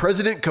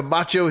President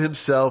Camacho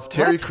himself,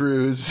 Terry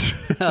Crews.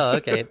 Oh,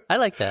 okay. I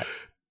like that.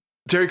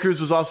 Terry Crews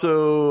was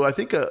also, I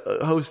think, a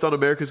host on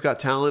America's Got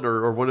Talent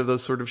or one of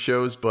those sort of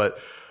shows, but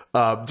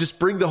just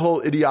bring the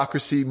whole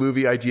Idiocracy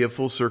movie idea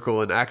full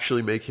circle and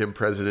actually make him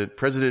president.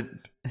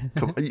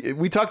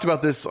 We talked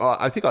about this,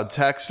 I think, on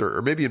text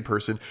or maybe in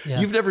person. Yeah.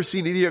 You've never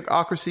seen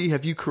Idiocracy?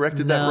 Have you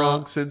corrected that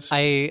wrong since?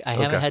 I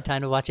haven't had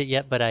time to watch it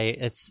yet, but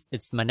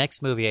it's my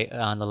next movie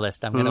on the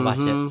list. I'm going to watch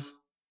it.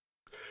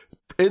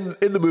 In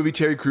the movie,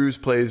 Terry Crews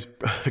plays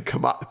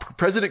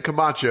President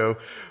Camacho,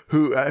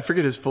 who I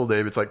forget his full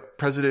name. It's like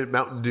President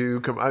Mountain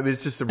Dew. I mean,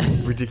 it's just a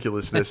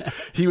ridiculousness.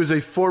 He was a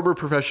former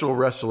professional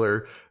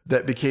wrestler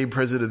that became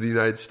president of the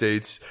United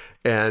States.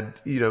 And,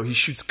 he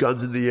shoots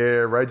guns in the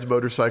air, rides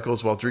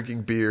motorcycles while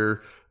drinking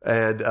beer.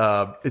 And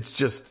it's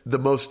just the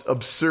most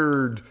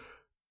absurd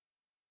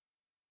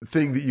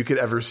thing that you could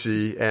ever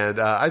see. And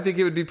I think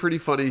it would be pretty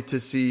funny to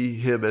see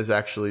him as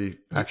actually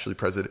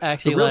president.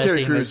 Actually, the real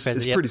Terry Crews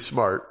is pretty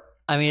smart.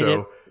 I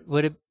mean,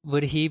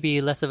 would he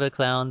be less of a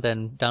clown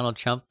than Donald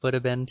Trump would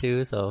have been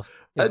too? So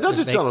not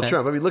just Donald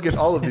Trump. I mean, look at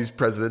all of these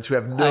presidents who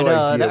have no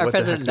idea what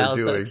the heck they're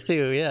doing.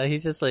 Too. Yeah,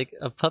 he's just like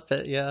a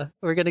puppet. Yeah,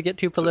 we're gonna get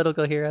too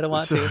political here. I don't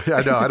want to.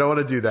 I know. I don't want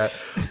to do that.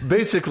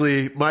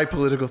 Basically, my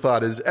political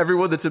thought is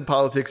everyone that's in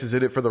politics is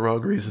in it for the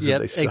wrong reasons. Yep,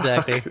 and they suck,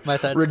 exactly. My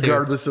thoughts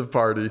regardless of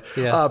party.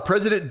 Yeah.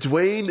 President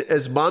Dwayne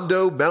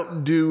Esmondo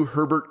Mountain Dew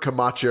Herbert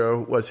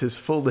Camacho was his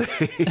full name.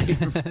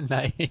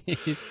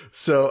 Nice.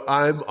 So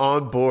I'm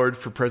on board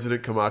for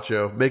President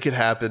Camacho. Make it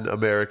happen,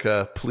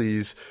 America,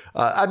 please.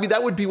 I mean,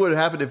 that would be what would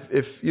happen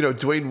if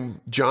Dwayne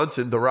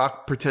Johnson, The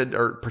Rock,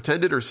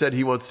 pretended or said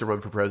he wants to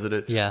run for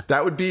president. Yeah.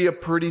 That would be a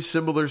pretty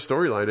similar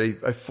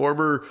storyline. A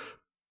former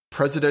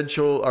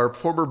presidential or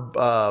former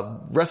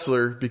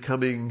wrestler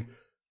becoming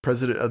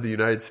president of the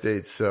United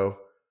States. So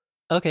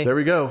okay, there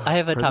we go. I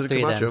have a top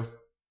 3 Camacho. then.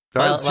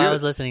 While I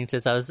was listening to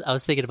this, I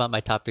was thinking about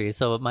my top 3.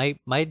 So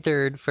my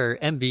third for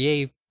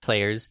NBA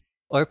players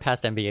or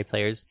past NBA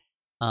players,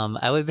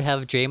 I would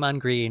have Draymond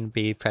Green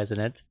be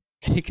president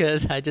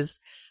because I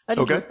just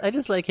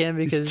like him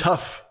because he's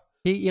tough.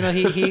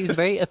 He's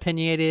very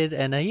opinionated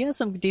and he has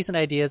some decent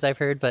ideas I've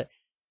heard, but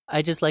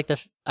I just like the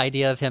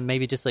idea of him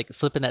maybe just like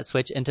flipping that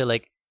switch into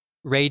like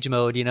rage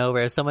mode,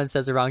 where if someone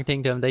says the wrong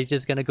thing to him, he's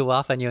just gonna go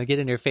off on you and get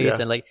in your face,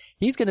 and like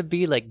he's gonna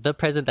be like the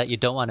president that you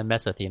don't want to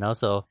mess with,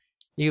 So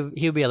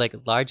he'll be like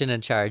large and in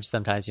charge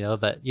sometimes,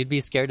 but you'd be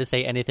scared to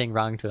say anything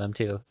wrong to him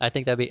too. I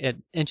think that'd be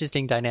an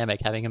interesting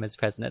dynamic having him as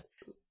president.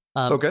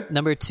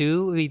 Number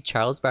 2 would be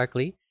Charles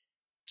Barkley.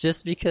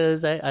 Just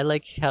because I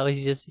like how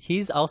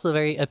he's also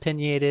very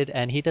opinionated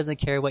and he doesn't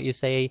care what you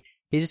say.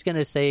 He's just going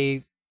to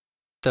say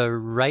the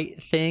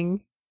right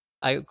thing,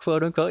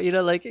 quote unquote,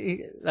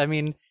 I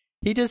mean,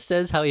 he just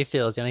says how he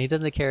feels, he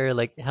doesn't care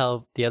like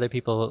how the other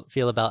people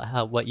feel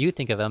about what you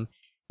think of him.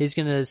 He's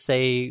going to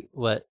say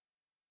what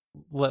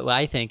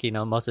I think,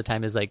 most of the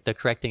time is like the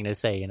correct thing to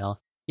say,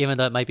 even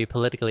though it might be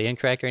politically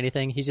incorrect or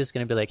anything. He's just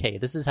going to be like, hey,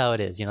 this is how it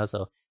is,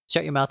 so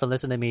shut your mouth and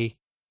listen to me.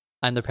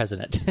 I'm the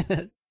president.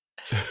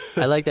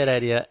 I like that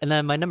idea. And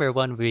then my number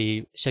 1 would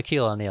be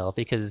Shaquille O'Neal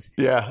because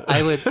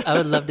I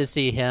would love to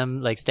see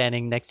him like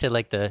standing next to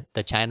like the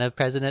China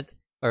president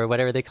or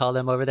whatever they call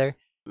them over there.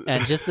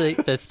 And just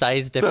the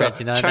size difference,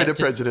 you know. China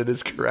president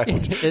is correct.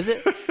 Is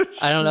it?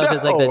 I don't know if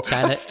it's like the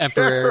China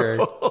emperor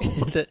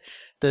or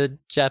the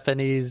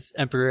Japanese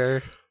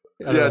emperor.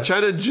 Yeah,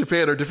 China and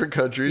Japan are different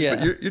countries,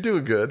 but you're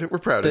doing good. We're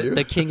proud of you.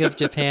 The king of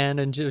Japan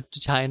and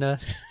China.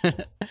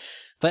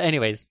 But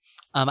anyways,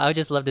 I would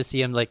just love to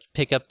see him like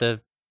pick up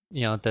the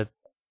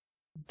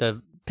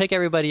pick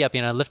everybody up,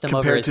 you know, lift them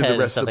over his head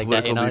and stuff like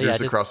that. You know,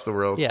 leaders across the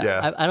world.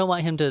 I don't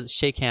want him to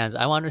shake hands.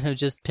 I want him to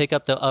just pick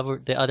up the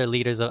other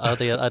leaders of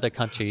the other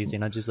countries. You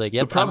know, just like,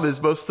 yep. The problem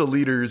is most of the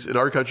leaders in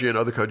our country and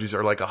other countries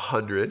are like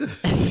 100.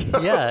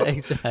 So yeah,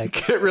 exactly. You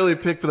can't really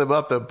pick them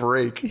up. They'll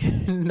break.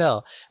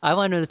 No, I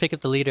want him to pick up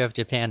the leader of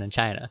Japan and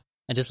China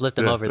and just lift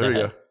them over the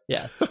head.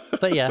 Yeah.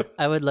 But yeah,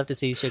 I would love to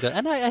see Shaquille.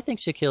 And I think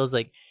Shaquille's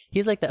like,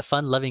 he's like that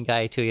fun loving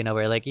guy too, you know,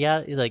 where like,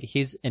 yeah, like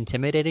he's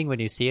intimidating when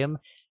you see him,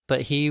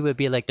 but he would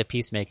be like the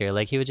peacemaker.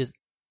 Like he would just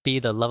be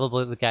the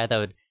lovable guy that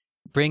would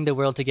bring the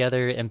world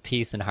together in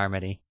peace and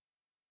harmony.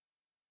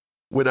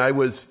 When I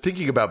was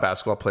thinking about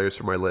basketball players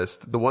for my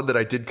list, the one that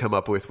I did come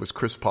up with was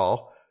Chris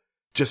Paul.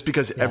 Just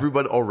because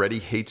everyone already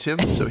hates him,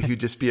 so he'd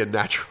just be a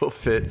natural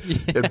fit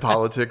in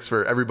politics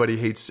where everybody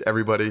hates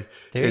everybody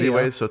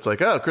anyway. So it's like,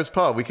 oh, Chris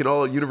Paul, we can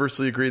all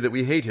universally agree that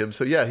we hate him.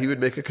 So yeah, he would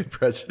make a good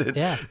president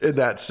in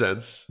that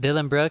sense.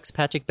 Dylan Brooks,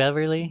 Patrick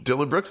Beverly.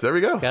 Dylan Brooks, there we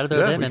go. Got to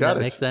throw them in that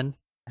mix then.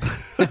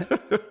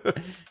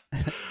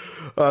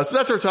 So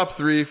that's our top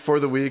 3 for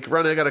the week.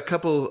 Ronnie, I got a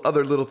couple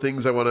other little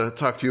things I want to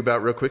talk to you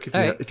about real quick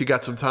if you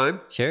got some time.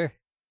 Sure.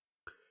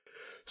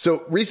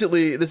 So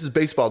recently, this is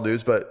baseball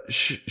news, but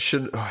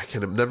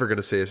I'm never going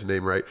to say his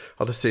name right.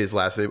 I'll just say his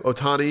last name.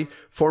 Ohtani,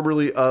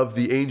 formerly of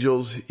the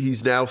Angels,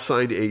 he's now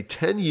signed a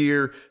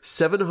 10-year,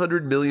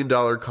 $700 million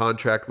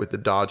contract with the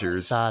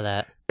Dodgers. I saw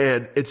that.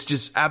 And it's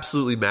just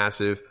absolutely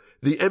massive.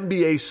 The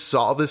NBA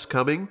saw this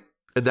coming,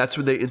 and that's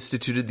when they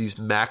instituted these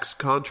max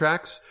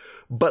contracts.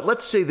 But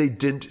let's say they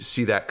didn't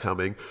see that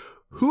coming.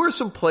 Who are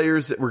some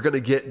players that were going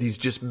to get these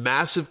just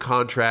massive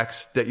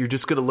contracts that you're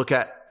just going to look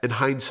at in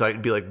hindsight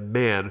and be like,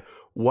 man,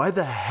 why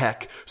the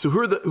heck? So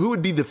who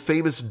would be the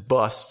famous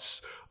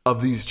busts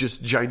of these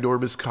just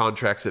ginormous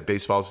contracts that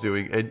baseball's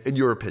doing, in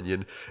your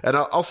opinion? And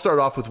I'll start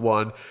off with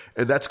one,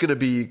 and that's going to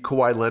be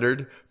Kawhi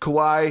Leonard.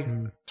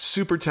 Kawhi,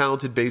 super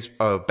talented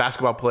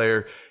basketball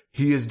player.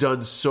 He has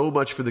done so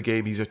much for the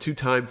game. He's a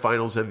 2-time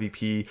finals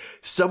MVP.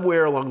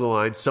 Somewhere along the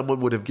line,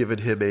 someone would have given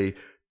him a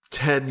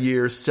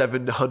 10-year,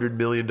 $700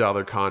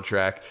 million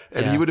contract.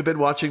 And he would have been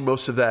watching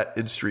most of that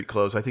in street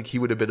clothes. I think he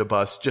would have been a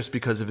bust just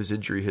because of his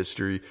injury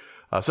history.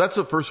 So that's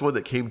the first one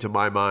that came to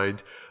my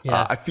mind.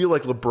 Yeah. I feel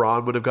like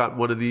LeBron would have gotten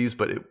one of these,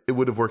 but it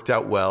would have worked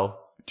out well.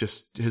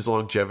 Just his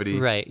longevity.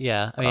 Right.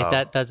 Yeah. I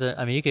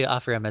mean, you could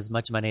offer him as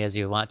much money as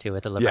you want to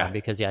with the LeBron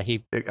because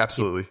he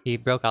absolutely he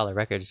broke all the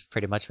records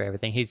pretty much for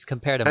everything. He's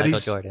compared to Michael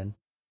Jordan.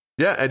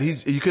 Yeah. And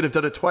he could have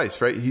done it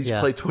twice, right? He's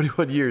played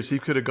 21 years. He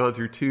could have gone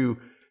through 2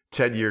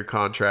 10-year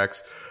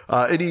contracts.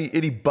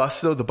 Any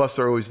busts though? The busts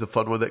are always the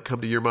fun one that come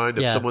to your mind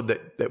of someone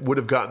that would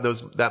have gotten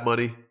that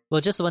money.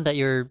 Well, just the one that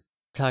you're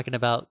talking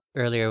about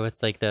earlier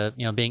with like the,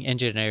 you know, being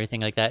injured and everything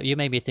like that. You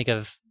made me think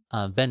of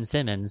Ben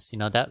Simmons, you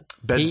know,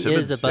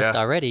 is a bust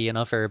already, you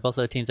know, for both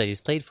of the teams that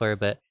he's played for,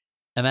 but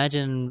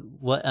imagine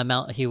what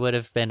amount he would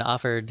have been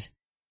offered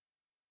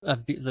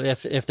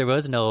if there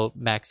was no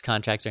max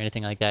contracts or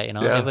anything like that, you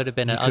know. It would have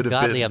been an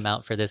ungodly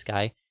amount for this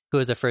guy who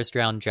was a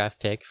first-round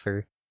draft pick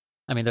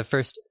the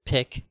first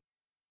pick,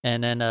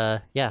 and then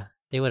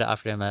they would have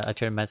offered him a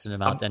tremendous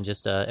amount, and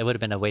just it would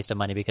have been a waste of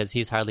money because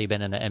he's hardly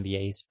been in the NBA.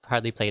 He's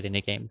hardly played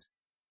any games.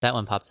 That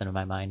one pops into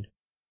my mind.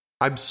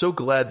 I'm so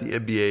glad the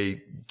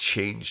NBA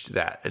changed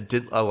that and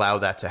didn't allow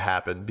that to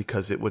happen,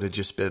 because it would have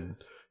been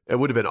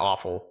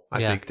awful,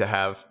 I think, to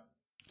have.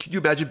 Can you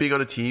imagine being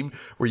on a team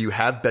where you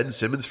have Ben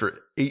Simmons for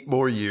 8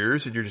 more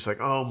years and you're just like,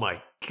 oh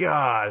my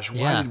gosh,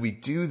 why did we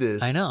do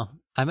this? I know.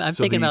 I'm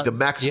thinking about the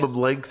maximum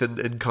length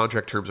and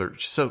contract terms are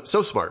so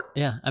smart.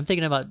 Yeah, I'm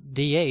thinking about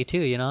DA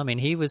too. You know, I mean,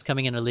 he was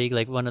coming in the league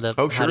like one of the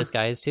hottest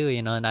guys too.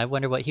 You know, and I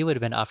wonder what he would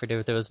have been offered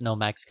if there was no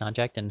max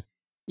contract. And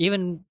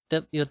even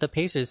the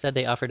Pacers said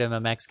they offered him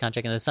a max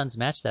contract, and the Suns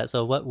matched that.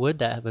 So what would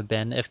that have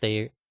been if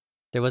there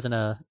wasn't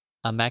a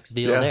max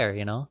deal there?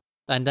 You know,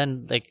 and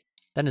then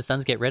the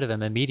Suns get rid of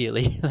him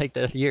immediately, like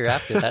the year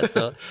after that.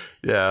 So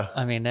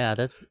I mean,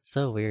 that's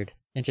so weird.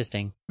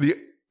 Interesting.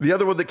 The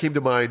other one that came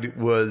to mind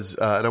was,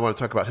 and I want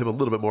to talk about him a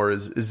little bit more,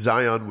 is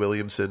Zion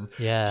Williamson.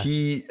 Yeah.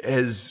 He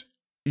has,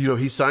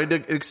 he signed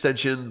an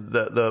extension.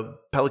 The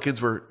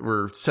Pelicans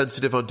were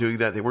sensitive on doing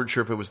that. They weren't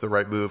sure if it was the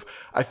right move.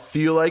 I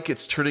feel like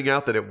it's turning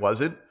out that it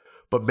wasn't.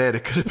 But man,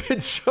 it could have been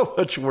so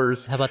much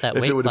worse. How about that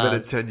if weight it would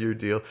clause? have been a 10-year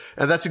deal?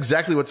 And that's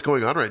exactly what's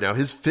going on right now.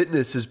 His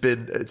fitness it's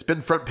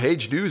been front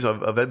page news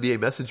of NBA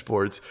message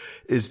boards,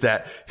 is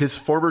that his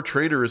former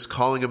trainer is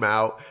calling him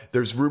out.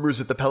 There's rumors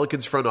that the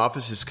Pelicans front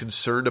office is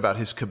concerned about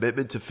his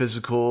commitment to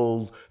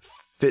physical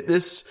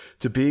fitness,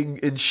 to being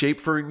in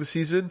shape during the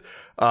season.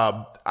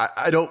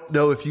 I don't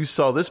know if you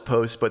saw this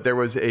post, but there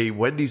was a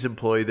Wendy's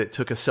employee that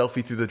took a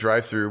selfie through the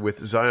drive-thru with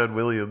Zion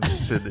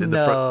Williamson in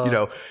the front. You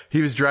know,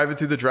 he was driving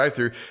through the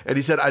drive-thru, and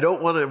he said, "I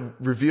don't want to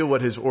reveal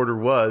what his order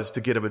was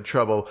to get him in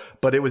trouble,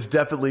 but it was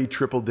definitely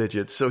triple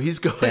digits." So he's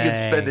going and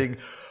spending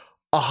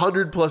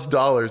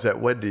 $100+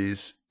 at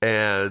Wendy's,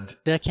 and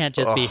that can't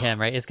just be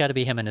him, right? It's got to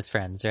be him and his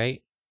friends,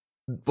 right?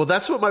 Well,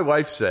 that's what my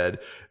wife said,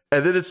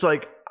 and then it's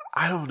like,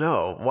 I don't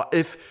know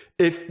if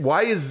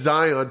why is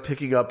Zion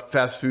picking up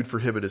fast food for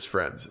him and his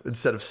friends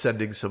instead of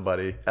sending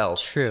somebody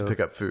else to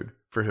pick up food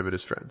for him and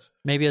his friends?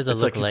 Maybe as a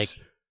look-alike.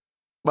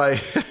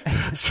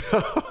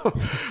 So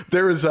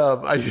there was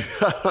I'm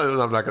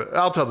not gonna.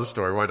 I'll tell the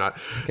story. Why not?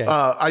 Okay.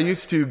 I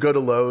used to go to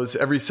Lowe's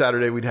every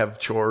Saturday. We'd have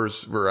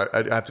chores where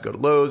I'd have to go to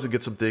Lowe's and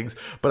get some things,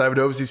 but I would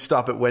always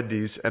stop at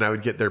Wendy's and I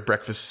would get their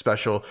breakfast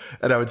special,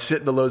 and I would sit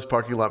in the Lowe's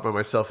parking lot by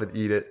myself and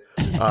eat it.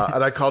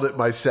 And I called it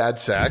my sad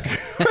sack.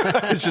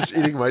 I was just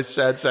eating my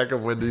sad sack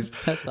of Wendy's.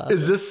 That's awesome.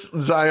 Is this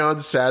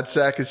Zion's sad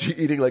sack? Is he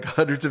eating like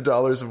hundreds of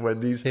dollars of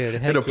Wendy's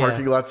in a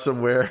parking lot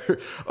somewhere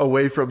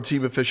away from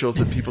team officials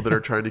and people that are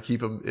trying to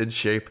keep him in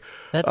shape?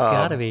 That's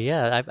gotta be,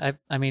 yeah.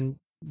 I mean,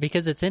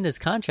 because it's in his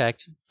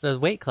contract, the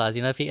weight clause,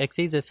 you know, if he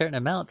exceeds a certain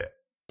amount,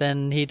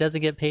 then he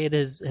doesn't get paid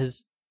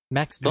his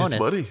max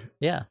bonus. His money.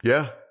 Yeah.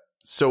 Yeah.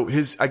 So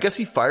I guess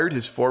he fired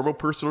his former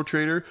personal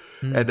trainer,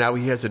 and now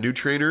he has a new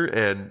trainer,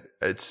 and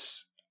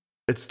it's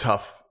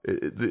tough.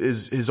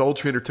 His old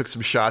trainer took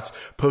some shots,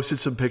 posted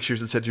some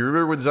pictures, and said, "Do you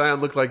remember when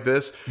Zion looked like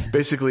this?"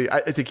 Basically, I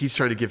think he's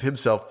trying to give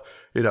himself,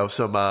 you know,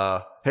 some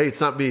hey,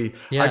 it's not me.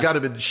 Yeah. I got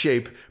him in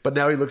shape, but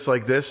now he looks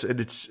like this, and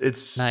it's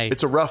nice.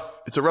 it's a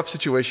rough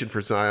situation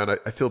for Zion.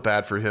 I feel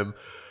bad for him.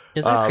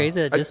 Isn't it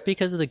crazy that just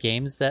because of the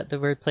games that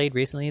were played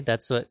recently,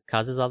 that's what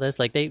causes all this?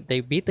 Like they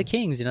beat the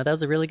Kings, you know, that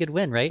was a really good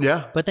win, right?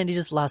 Yeah. But then he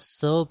just lost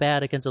so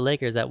bad against the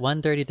Lakers, that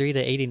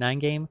 133-89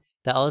 game,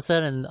 that all of a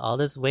sudden all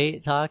this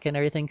weight talk and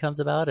everything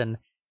comes about, and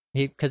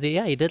he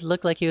did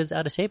look like he was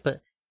out of shape. But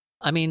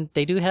I mean,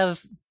 they do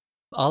have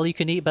all you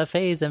can eat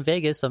buffets in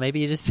Vegas, so maybe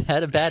he just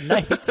had a bad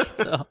night.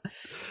 So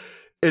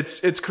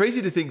it's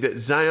crazy to think that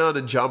Zion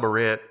and Ja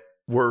Morant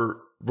were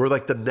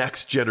like the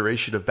next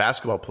generation of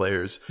basketball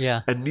players.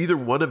 Yeah. And neither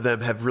one of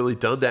them have really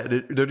done that.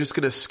 And they're just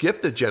going to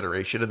skip the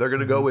generation, and they're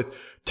going to go with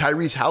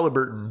Tyrese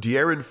Halliburton,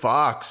 De'Aaron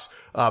Fox,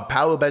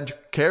 Paolo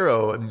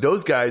Banchero. And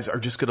those guys are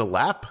just going to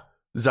lap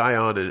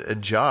Zion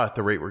and Ja at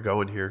the rate we're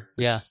going here.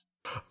 Yeah.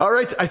 All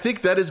right. I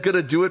think that is going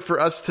to do it for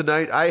us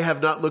tonight. I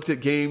have not looked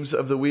at games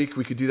of the week.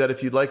 We could do that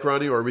if you'd like,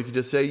 Ronnie, or we could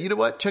just say, you know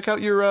what? Check out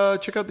the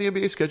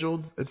NBA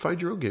schedule and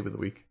find your own game of the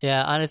week.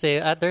 Yeah. Honestly,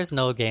 there's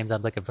no games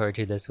I'm looking forward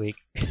to this week.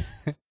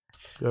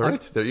 All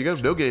right, there you go.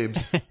 No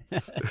games. All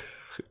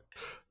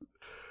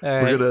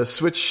right. We're going to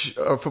switch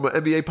from an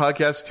NBA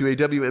podcast to a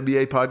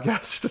WNBA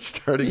podcast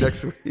starting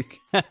next week.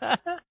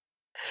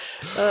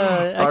 All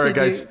right,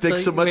 guys.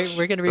 Thanks so much.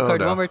 We're going to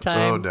record one more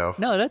time. Oh, no.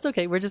 No, that's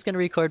okay. We're just going to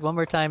record one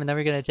more time, and then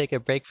we're going to take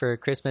a break for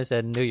Christmas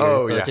and New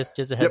Year's. So yeah. just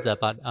a heads up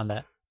on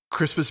that.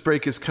 Christmas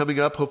break is coming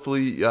up.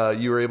 Hopefully,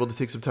 you were able to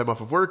take some time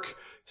off of work,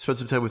 spend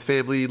some time with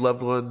family,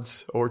 loved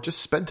ones, or just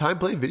spend time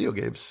playing video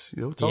games.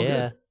 You know, it's all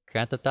good.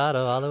 Grand Theft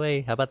Auto all the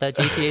way. How about that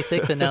GTA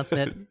 6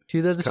 announcement?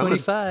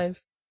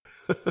 2025.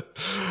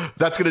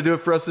 That's going to do it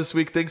for us this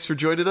week. Thanks for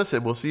joining us,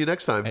 and we'll see you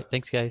next time. All right,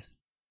 thanks, guys.